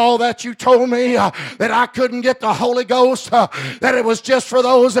said, all that you told me that I couldn't get the Holy Ghost, that it was just for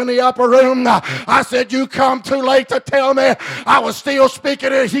those in the upper room. I said, you come too late to tell me. I was still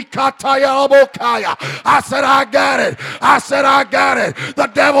speaking in Hikataya Abokaya. I said, I got it. I said, I got it. The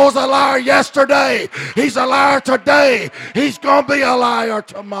devil's a liar yesterday. He's a liar today. He's going to be a liar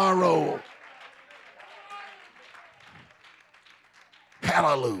tomorrow.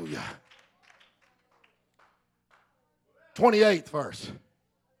 Hallelujah. 28th verse.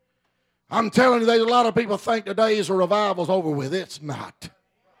 I'm telling you, there's a lot of people think the days of revival's over with. It's not.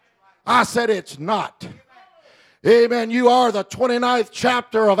 I said it's not. Amen. You are the 29th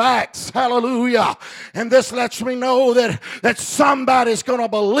chapter of Acts. Hallelujah. And this lets me know that somebody's going to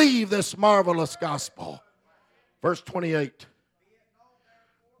believe this marvelous gospel. Verse 28.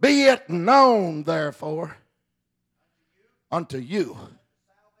 Be it known, therefore, unto you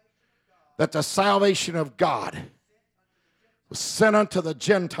that the salvation of God was sent unto the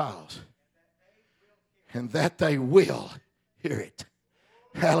Gentiles, and that they will hear it.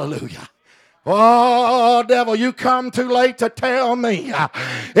 Hallelujah. Oh, devil, you come too late to tell me,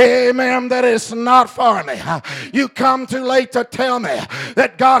 amen, that it's not for me. You come too late to tell me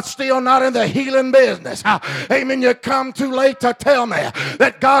that God's still not in the healing business. Amen. You come too late to tell me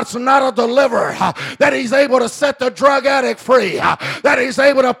that God's not a deliverer, that he's able to set the drug addict free, that he's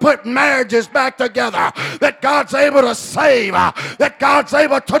able to put marriages back together, that God's able to save, that God's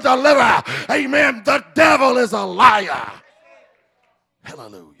able to deliver. Amen. The devil is a liar.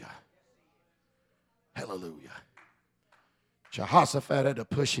 Hallelujah. Hallelujah. Jehoshaphat had to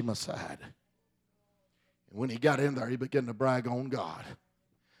push him aside. And when he got in there, he began to brag on God.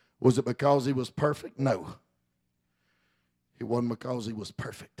 Was it because he was perfect? No. It wasn't because he was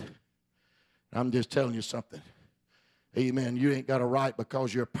perfect. I'm just telling you something. Amen. You ain't got a right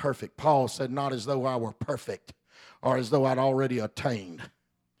because you're perfect. Paul said, not as though I were perfect or as though I'd already attained.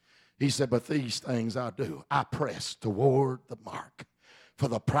 He said, but these things I do. I press toward the mark for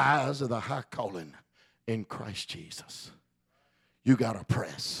the prize of the high calling in Christ Jesus. You got to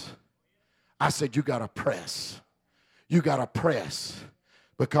press. I said you got to press. You got to press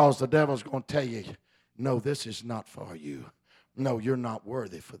because the devil's going to tell you, no, this is not for you. No, you're not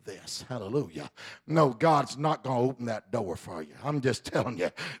worthy for this. Hallelujah. No, God's not going to open that door for you. I'm just telling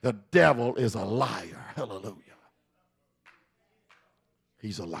you, the devil is a liar. Hallelujah.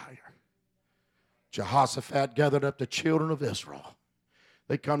 He's a liar. Jehoshaphat gathered up the children of Israel.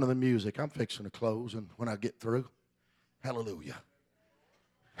 They come to the music. I'm fixing to close, and when I get through, hallelujah,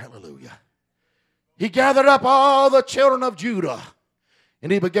 hallelujah. He gathered up all the children of Judah,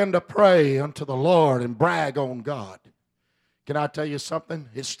 and he began to pray unto the Lord and brag on God. Can I tell you something?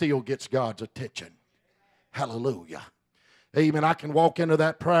 It still gets God's attention. Hallelujah. Amen. I can walk into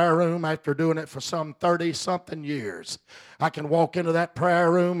that prayer room after doing it for some 30-something years. I can walk into that prayer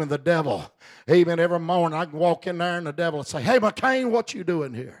room and the devil, amen, every morning I can walk in there and the devil will say, hey, McCain, what you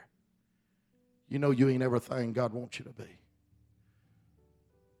doing here? You know you ain't everything God wants you to be.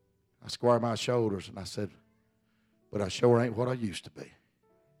 I square my shoulders and I said, but I sure ain't what I used to be.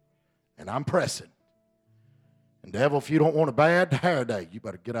 And I'm pressing. And devil, if you don't want a bad hair day, you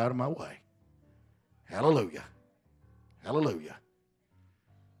better get out of my way. Hallelujah. Hallelujah.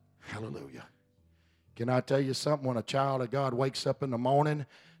 Hallelujah. Can I tell you something? When a child of God wakes up in the morning,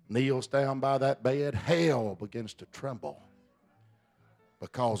 kneels down by that bed, hell begins to tremble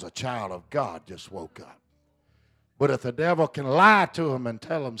because a child of God just woke up. But if the devil can lie to him and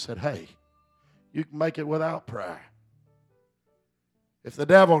tell him, said, hey, you can make it without prayer. If the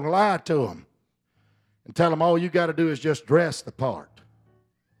devil can lie to him and tell him all you got to do is just dress the part.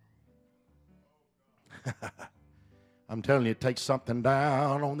 I'm telling you, it takes something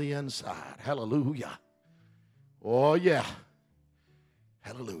down on the inside. Hallelujah. Oh, yeah.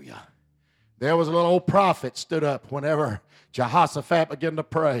 Hallelujah. There was a little old prophet stood up whenever Jehoshaphat began to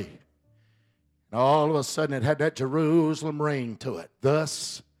pray. And all of a sudden it had that Jerusalem ring to it.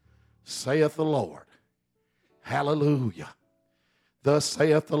 Thus saith the Lord. Hallelujah. Thus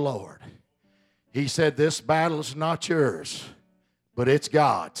saith the Lord. He said, this battle is not yours, but it's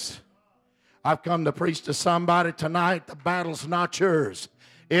God's. I've come to preach to somebody tonight. The battle's not yours.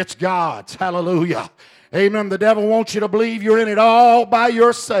 It's God's. Hallelujah. Amen. The devil wants you to believe you're in it all by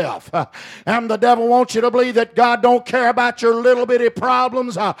yourself. And the devil wants you to believe that God don't care about your little bitty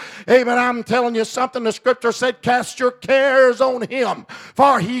problems. Amen. I'm telling you something. The scripture said, cast your cares on him,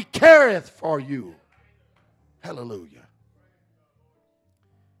 for he careth for you. Hallelujah.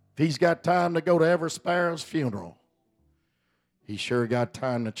 If he's got time to go to every sparrow's funeral, he sure got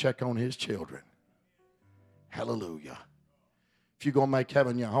time to check on his children. Hallelujah. If you're going to make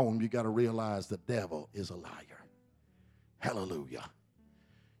heaven your home, you got to realize the devil is a liar. Hallelujah.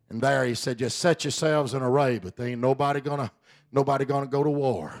 And there he said, just set yourselves in array, but there ain't nobody gonna go to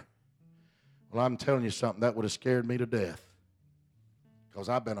war. Well, I'm telling you something, that would have scared me to death. Because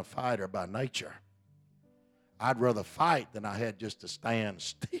I've been a fighter by nature. I'd rather fight than I had just to stand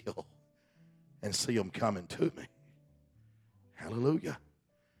still and see them coming to me. Hallelujah.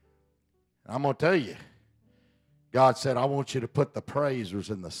 I'm going to tell you, God said, I want you to put the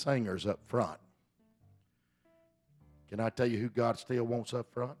praisers and the singers up front. Can I tell you who God still wants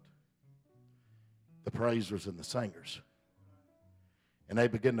up front? The praisers and the singers. And they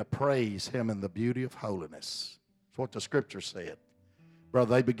begin to praise him in the beauty of holiness. That's what the scripture said.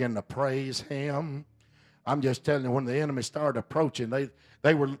 Brother, they begin to praise him. I'm just telling you, when the enemy started approaching,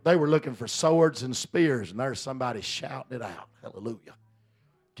 they were looking for swords and spears, and there's somebody shouting it out. Hallelujah.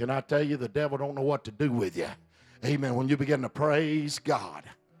 Can I tell you, the devil don't know what to do with you. Amen. When you begin to praise God.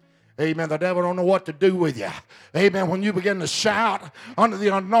 Amen. The devil don't know what to do with you. Amen. When you begin to shout under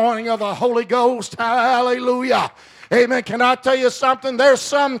the anointing of the Holy Ghost, hallelujah. Amen. Can I tell you something? There's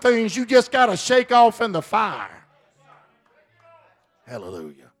some things you just got to shake off in the fire.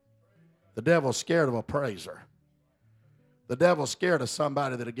 Hallelujah. The devil's scared of a praiser. The devil's scared of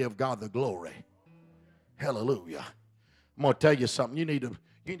somebody that'll give God the glory. Hallelujah. I'm going to tell you something. You need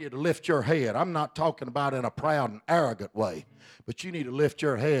to lift your head. I'm not talking about in a proud and arrogant way, but you need to lift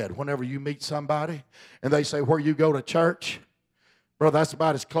your head whenever you meet somebody and they say, where you go to church? Brother, that's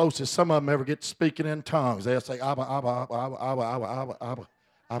about as close as some of them ever get to speaking in tongues. They'll say, Abba, Abba, Abba, Abba, Abba, Abba, Abba,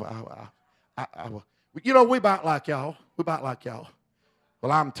 Abba, Abba, Abba. You know, we about like y'all. We about like y'all.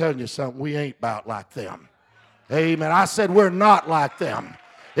 Well, I'm telling you something. We ain't about like them. Amen. I said we're not like them.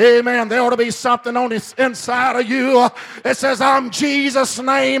 Amen. There ought to be something on the inside of you. It says, I'm Jesus'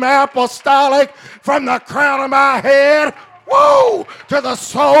 name apostolic from the crown of my head, whoa, to the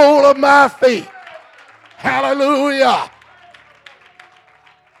sole of my feet. Hallelujah.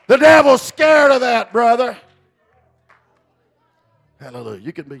 The devil's scared of that, brother. Hallelujah.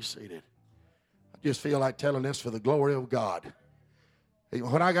 You can be seated. I just feel like telling this for the glory of God.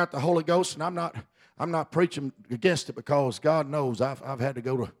 When I got the Holy Ghost, and I'm not preaching against it because God knows I've had to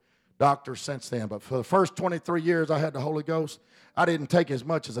go to doctors since then. But for the first 23 years I had the Holy Ghost, I didn't take as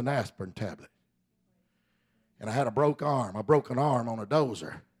much as an aspirin tablet. And I had a broken arm on a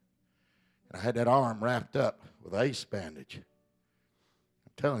dozer. And I had that arm wrapped up with an ace bandage.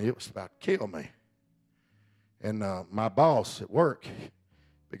 I'm telling you, it was about to kill me. And my boss at work,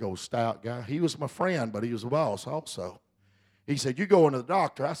 big old stout guy, he was my friend, but he was a boss also. He said, you going to the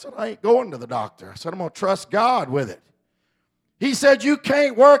doctor? I said, I ain't going to the doctor. I said, I'm going to trust God with it. He said, you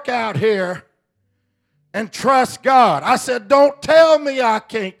can't work out here and trust God. I said, don't tell me I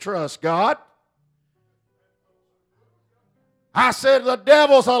can't trust God. I said, the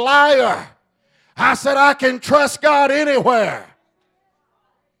devil's a liar. I said, I can trust God anywhere.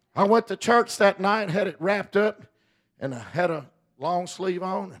 I went to church that night, had it wrapped up, and I had a long sleeve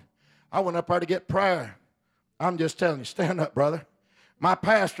on. And I went up there to get prayer. I'm just telling you, stand up, brother. My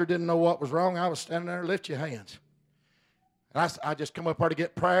pastor didn't know what was wrong. I was standing there, lift your hands. And I just come up there to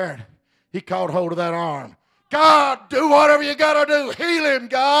get prayer. And he caught hold of that arm. God, do whatever you got to do. Heal him,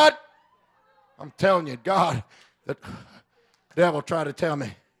 God. I'm telling you, God, the devil tried to tell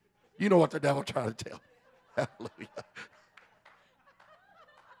me. You know what the devil tried to tell me. Hallelujah.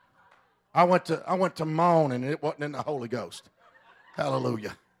 I went to moan, and it wasn't in the Holy Ghost.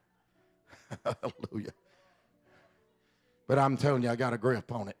 Hallelujah. Hallelujah. But I'm telling you, I got a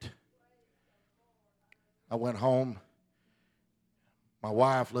grip on it. I went home. My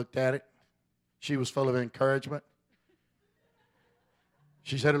wife looked at it. She was full of encouragement.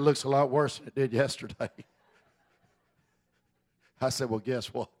 She said, it looks a lot worse than it did yesterday. I said, well,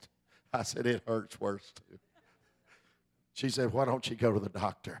 guess what? I said, it hurts worse too. She said, why don't you go to the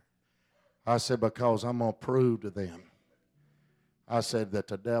doctor? I said, because I'm going to prove to them. I said that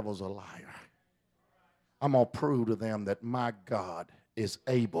the devil's a liar. I'm going to prove to them that my God is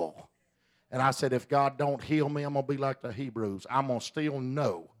able. And I said, if God don't heal me, I'm going to be like the Hebrews. I'm going to still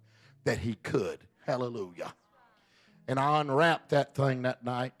know that he could. Hallelujah. And I unwrapped that thing that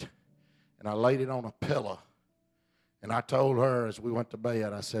night, and I laid it on a pillow. And I told her as we went to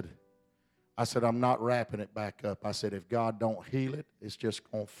bed, I said, I'm not wrapping it back up. I said, if God don't heal it, it's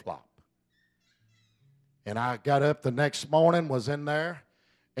just going to flop. And I got up the next morning, was in there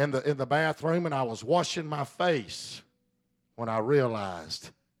in the bathroom, and I was washing my face when I realized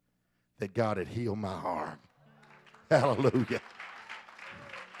that God had healed my arm. Hallelujah.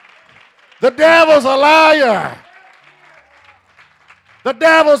 The devil's a liar. The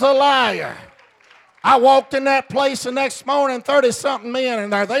devil's a liar. I walked in that place the next morning, 30-something men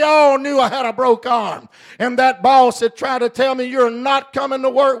in there. They all knew I had a broke arm. And that boss had tried to tell me, you're not coming to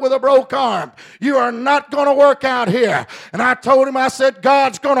work with a broke arm. You are not going to work out here. And I told him, I said,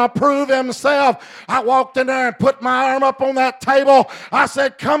 God's going to prove himself. I walked in there and put my arm up on that table. I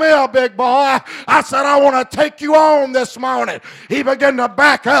said, come here, big boy. I said, I want to take you on this morning. He began to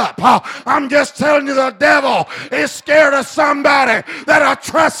back up. I'm just telling you, the devil is scared of somebody that'll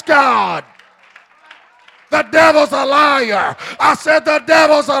trust God. The devil's a liar. I said the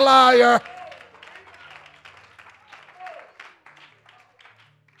devil's a liar.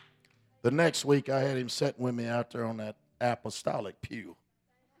 The next week I had him sitting with me out there on that apostolic pew.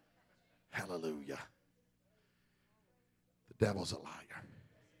 Hallelujah. The devil's a liar.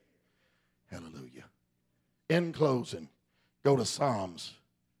 Hallelujah. In closing, go to Psalms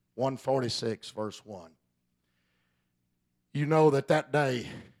 146, verse 1. You know that day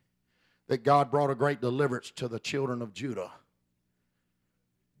that God brought a great deliverance to the children of Judah.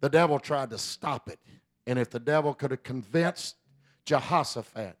 the devil tried to stop it. And if the devil could have convinced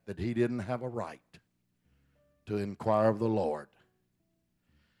Jehoshaphat that he didn't have a right to inquire of the Lord.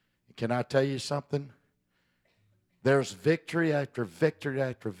 Can I tell you something? There's victory after victory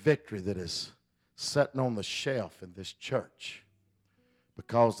after victory that is sitting on the shelf in this church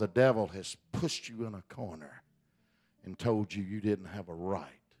because the devil has pushed you in a corner and told you you didn't have a right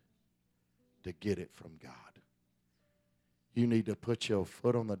to get it from God. You need to put your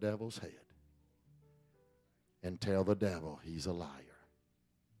foot on the devil's head and tell the devil he's a liar.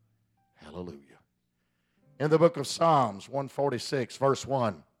 Hallelujah. In the book of Psalms 146, verse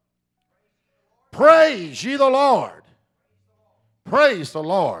 1, praise ye the Lord. Praise the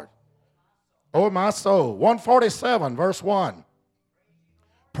Lord, O my soul. 147, verse 1,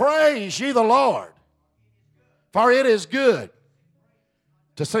 praise ye the Lord, for it is good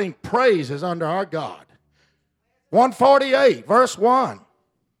to sing praises unto our God. 148, verse 1,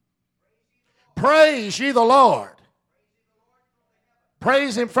 praise ye the Lord.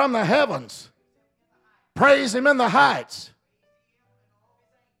 Praise him from the heavens. Praise him in the heights.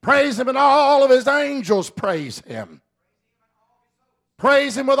 Praise him and all of his angels praise him.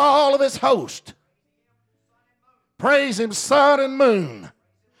 Praise him with all of his host. Praise him, sun and moon.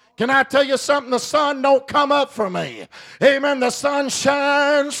 Can I tell you something? The sun don't come up for me. Amen. The sun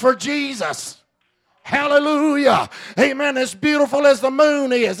shines for Jesus. Hallelujah. Amen. As beautiful as the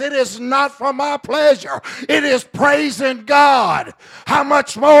moon is, it is not for my pleasure. It is praising God. How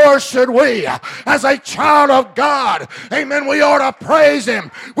much more should we, as a child of God, amen, we ought to praise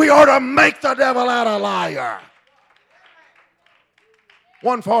him. We ought to make the devil out a liar.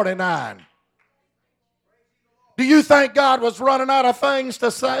 149. Do you think God was running out of things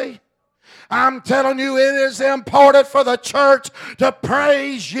to say? I'm telling you, it is important for the church to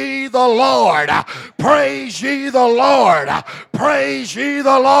praise ye the Lord. Praise ye the Lord. Praise ye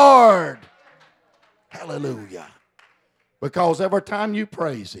the Lord. Hallelujah. Because every time you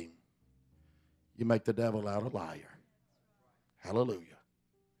praise him, you make the devil out a liar. Hallelujah.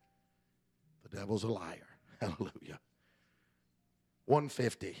 The devil's a liar. Hallelujah.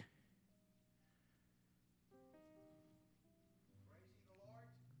 150.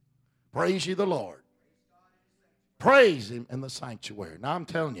 Praise ye the Lord. Praise him in the sanctuary. Now I'm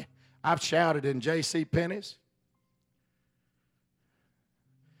telling you, I've shouted in J.C. Penney's.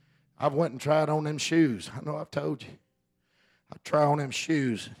 I've went and tried on them shoes. I know I've told you. I try on them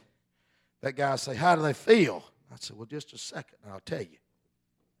shoes. That guy say, how do they feel? I said, well, just a second, and I'll tell you.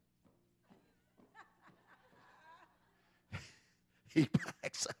 He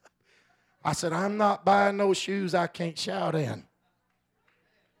backs up. I said, I'm not buying no shoes I can't shout in.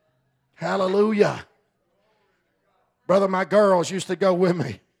 Hallelujah. Brother, my girls used to go with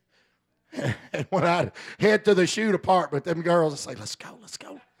me. And when I'd head to the shoe department, them girls would say, let's go, let's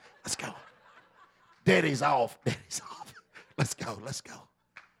go, let's go. Daddy's off, daddy's off. Let's go, let's go.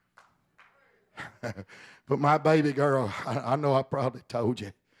 But my baby girl, I know I probably told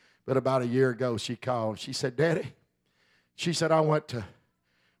you, but about a year ago she called. She said, Daddy, she said, I went to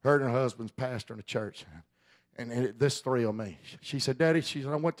her and her husband's pastor in the church. And this thrilled me. She said, Daddy, she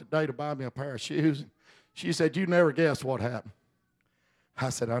said, I went today to buy me a pair of shoes. She said, you never guess what happened. I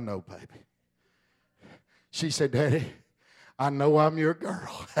said, I know, baby. She said, Daddy, I know I'm your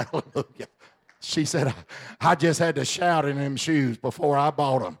girl. Hallelujah. She said, I just had to shout in them shoes before I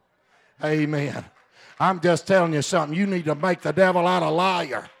bought them. Amen. I'm just telling you something. You need to make the devil out a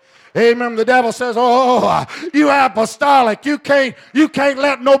liar. Amen. The devil says, oh, you apostolic. You can't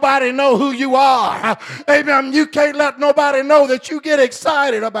let nobody know who you are. Amen. You can't let nobody know that you get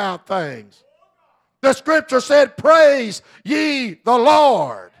excited about things. The scripture said, praise ye the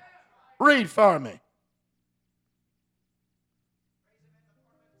Lord. Read for me.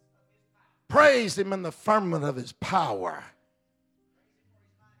 Praise him in the firmament of his power.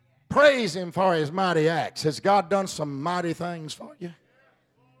 Praise him for his mighty acts. Has God done some mighty things for you?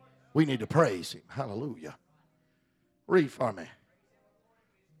 We need to praise him. Hallelujah. Read for me.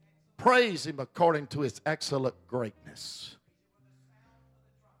 Praise him according to his excellent greatness.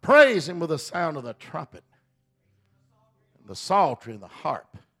 Praise him with the sound of the trumpet, and the psaltery and the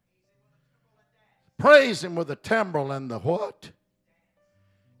harp. Praise him with the timbrel and the what?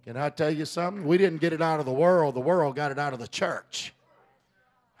 Can I tell you something? We didn't get it out of the world got it out of the church.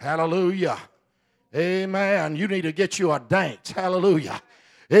 Hallelujah. Amen. You need to get you a dance. Hallelujah.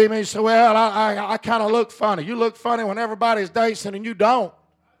 Amen. You say, well, I kind of look funny. You look funny when everybody's dancing and you don't.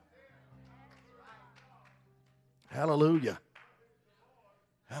 Hallelujah.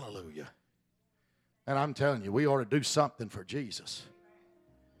 Hallelujah. And I'm telling you, we ought to do something for Jesus.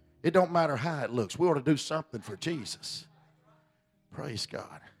 It don't matter how it looks. We ought to do something for Jesus. Praise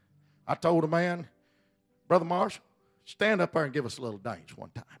God. I told a man, Brother Marshall, stand up there and give us a little dance one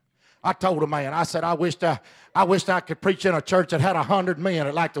time. I told a man, I said, I wished I could preach in a church that had 100 men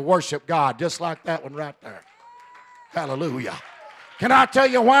that like to worship God, just like that one right there. Hallelujah. Can I tell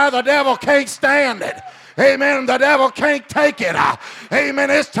you why the devil can't stand it? Amen. The devil can't take it. Amen.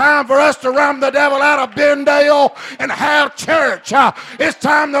 It's time for us to run the devil out of Bendale and have church. It's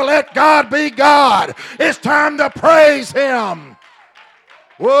time to let God be God. It's time to praise Him.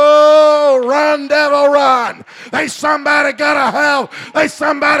 Whoa, run, devil, run. There's somebody gonna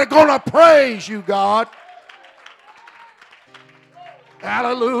praise you, God.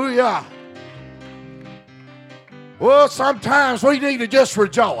 Hallelujah. Well, sometimes we need to just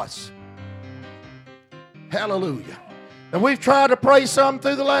rejoice. Hallelujah. And we've tried to pray some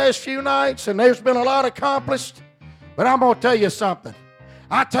through the last few nights, and there's been a lot accomplished. But I'm going to tell you something.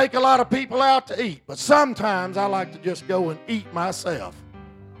 I take a lot of people out to eat, but sometimes I like to just go and eat myself.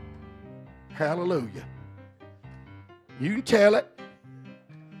 Hallelujah. You can tell it.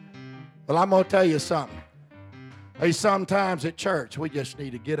 Well, I'm going to tell you something. Hey, sometimes at church, we just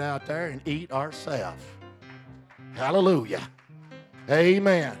need to get out there and eat ourselves. Hallelujah.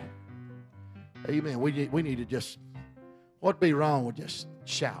 Amen. Amen. We need to just, what'd be wrong with just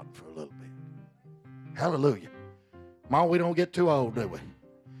shouting for a little bit? Hallelujah. Mom, we don't get too old, do we?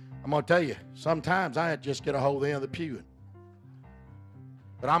 I'm going to tell you, sometimes I just get a hold of the end of the pew.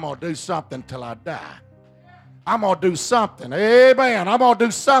 But I'm going to do something till I die. I'm going to do something. Amen. I'm going to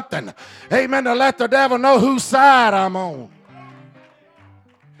do something. Amen. To let the devil know whose side I'm on.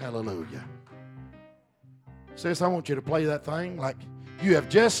 Hallelujah. Sis, I want you to play that thing like you have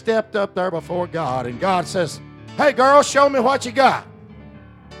just stepped up there before God, and God says, hey, girl, show me what you got.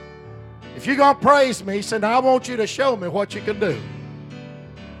 If you're going to praise me, he said, I want you to show me what you can do.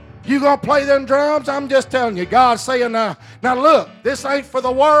 You going to play them drums? I'm just telling you. God's saying, now look, this ain't for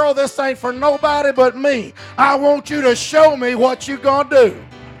the world. This ain't for nobody but me. I want you to show me what you going to do.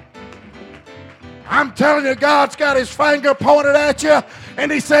 I'm telling you, God's got his finger pointed at you,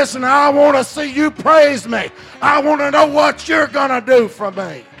 and he says, now I want to see you praise me. I want to know what you're going to do for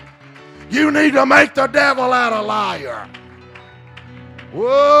me. You need to make the devil out a liar.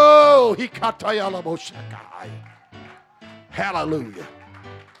 Whoa. Hallelujah.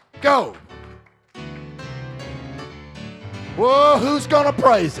 Go. Whoa, who's going to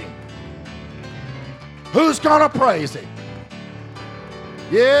praise him? Who's going to praise him?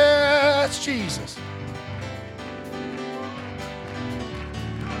 Yes, Jesus.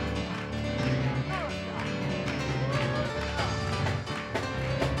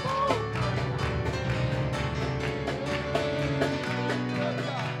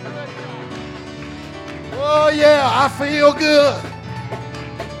 Oh, yeah, I feel good.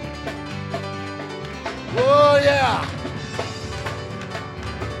 Oh, yeah.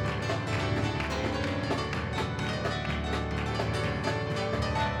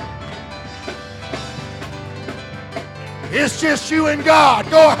 It's just you and God.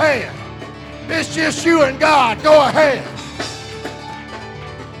 Go ahead. It's just you and God. Go ahead.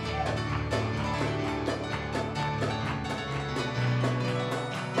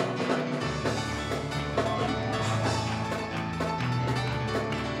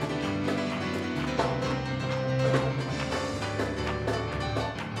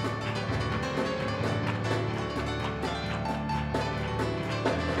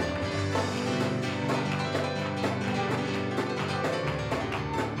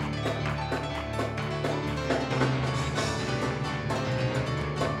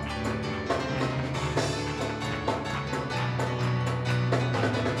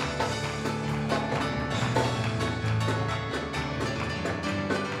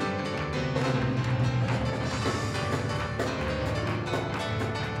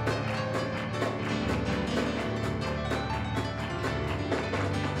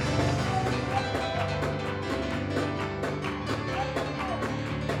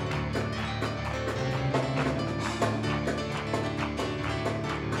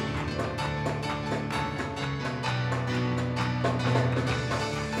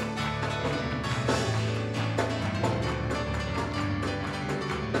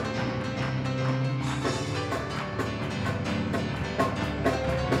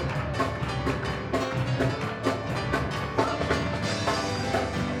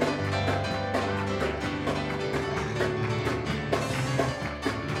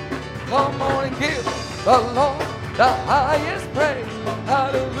 Come on and give the Lord the highest praise.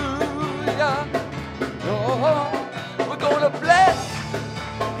 Hallelujah. Oh, we're going to bless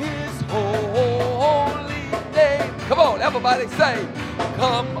his holy name. Come on, everybody say,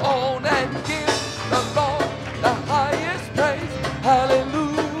 come on and give the Lord the highest praise.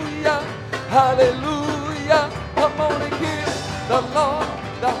 Hallelujah.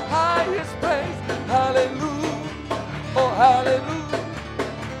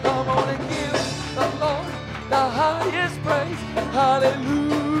 highest praise.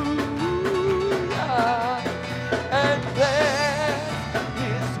 Hallelujah. And bless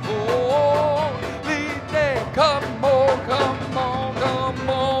his holy name. Come on, come on, come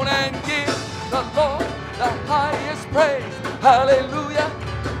on and give the Lord the highest praise. Hallelujah.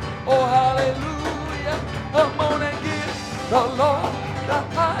 Oh, hallelujah. Come on and give the Lord the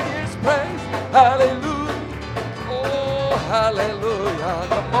highest praise. Hallelujah. Oh, hallelujah.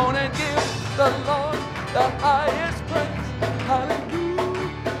 Come on and give the Lord the highest praise.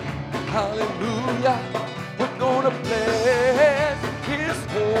 Hallelujah. Hallelujah. We're going to bless his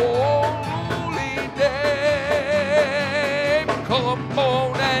holy name. Come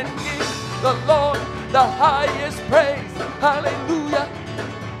on and give the Lord the highest praise. Hallelujah.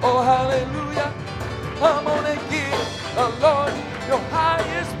 Oh, hallelujah. Come on and give the Lord your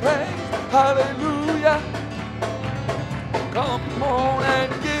highest praise. Hallelujah. Come on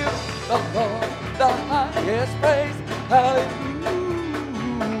and give the Lord the highest praise. Hallelujah.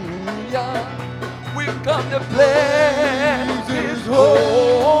 We've come to bless his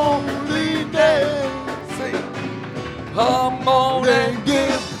holy name. Sing. Come on and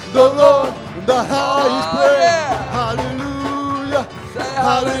give the Lord the highest praise. Yeah. Hallelujah. Say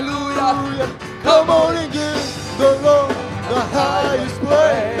Hallelujah. Come on and give the Lord the highest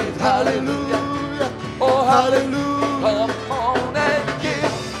praise. Hallelujah. Oh, Hallelujah. come on and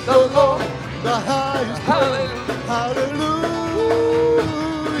give the Lord The highest praise. Hallelujah.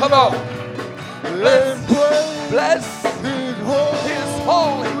 Come on. And praise Bless his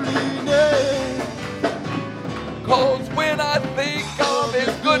holy name. Cause when I think of his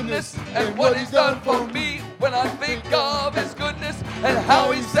goodness and what he's done for me, when I think of his goodness and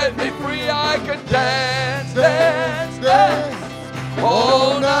how he set me free, I could dance, dance, dance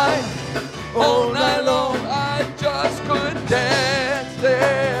all night long. I just could dance,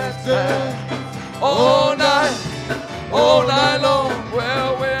 dance, dance all night long.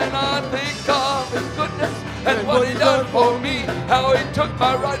 Well, when I think of his goodness and what he done for me, how he took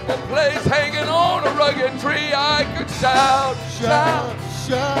my rightful place hanging on a rugged tree, I could shout, shout,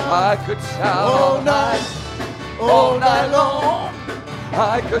 shout. I could shout all night long.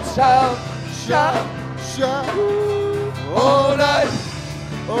 I could shout, shout, shout.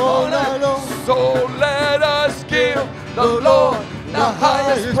 all night long. So let us give the Lord the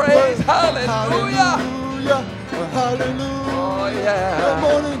highest praise. Hallelujah. Hallelujah. Oh, yeah. Come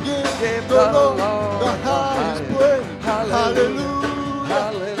on and give the Lord the highest praise. Hallelujah.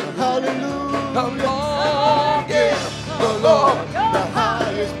 Hallelujah. Come on, give the Lord the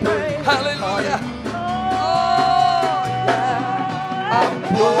highest praise. hallelujah. Oh, yeah. I'm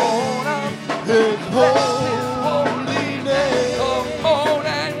gonna His bless holy his holy name. Come on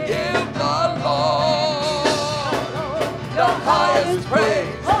and give the Lord the highest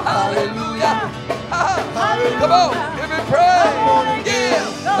praise. Hallelujah. Come on, give him praise.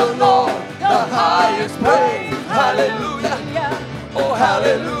 Give the Lord the highest praise. Hallelujah. Oh,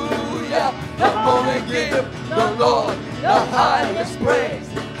 hallelujah. Come on and give the Lord the highest praise.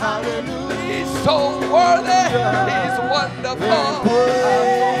 Hallelujah. He's so worthy. He's wonderful.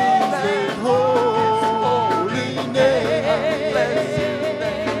 Praise his holy name. Bless his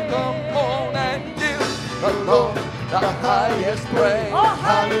name. Come on and give the Lord the highest praise.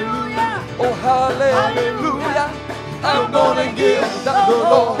 Hallelujah. Oh, hallelujah. I'm gonna give the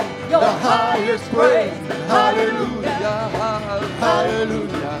Lord the highest praise. Hallelujah.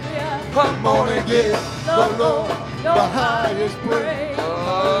 Hallelujah. Come on and give the Lord the highest praise. Oh,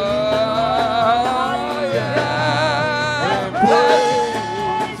 yeah.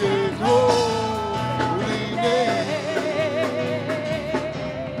 And praise his holy name.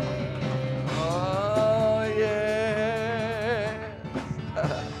 Oh, yeah.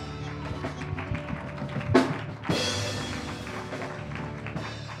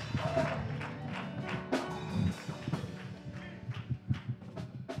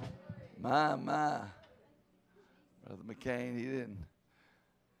 My. Brother McCain,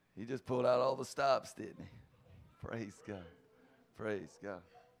 he just pulled out all the stops, didn't he? Praise God. Praise God.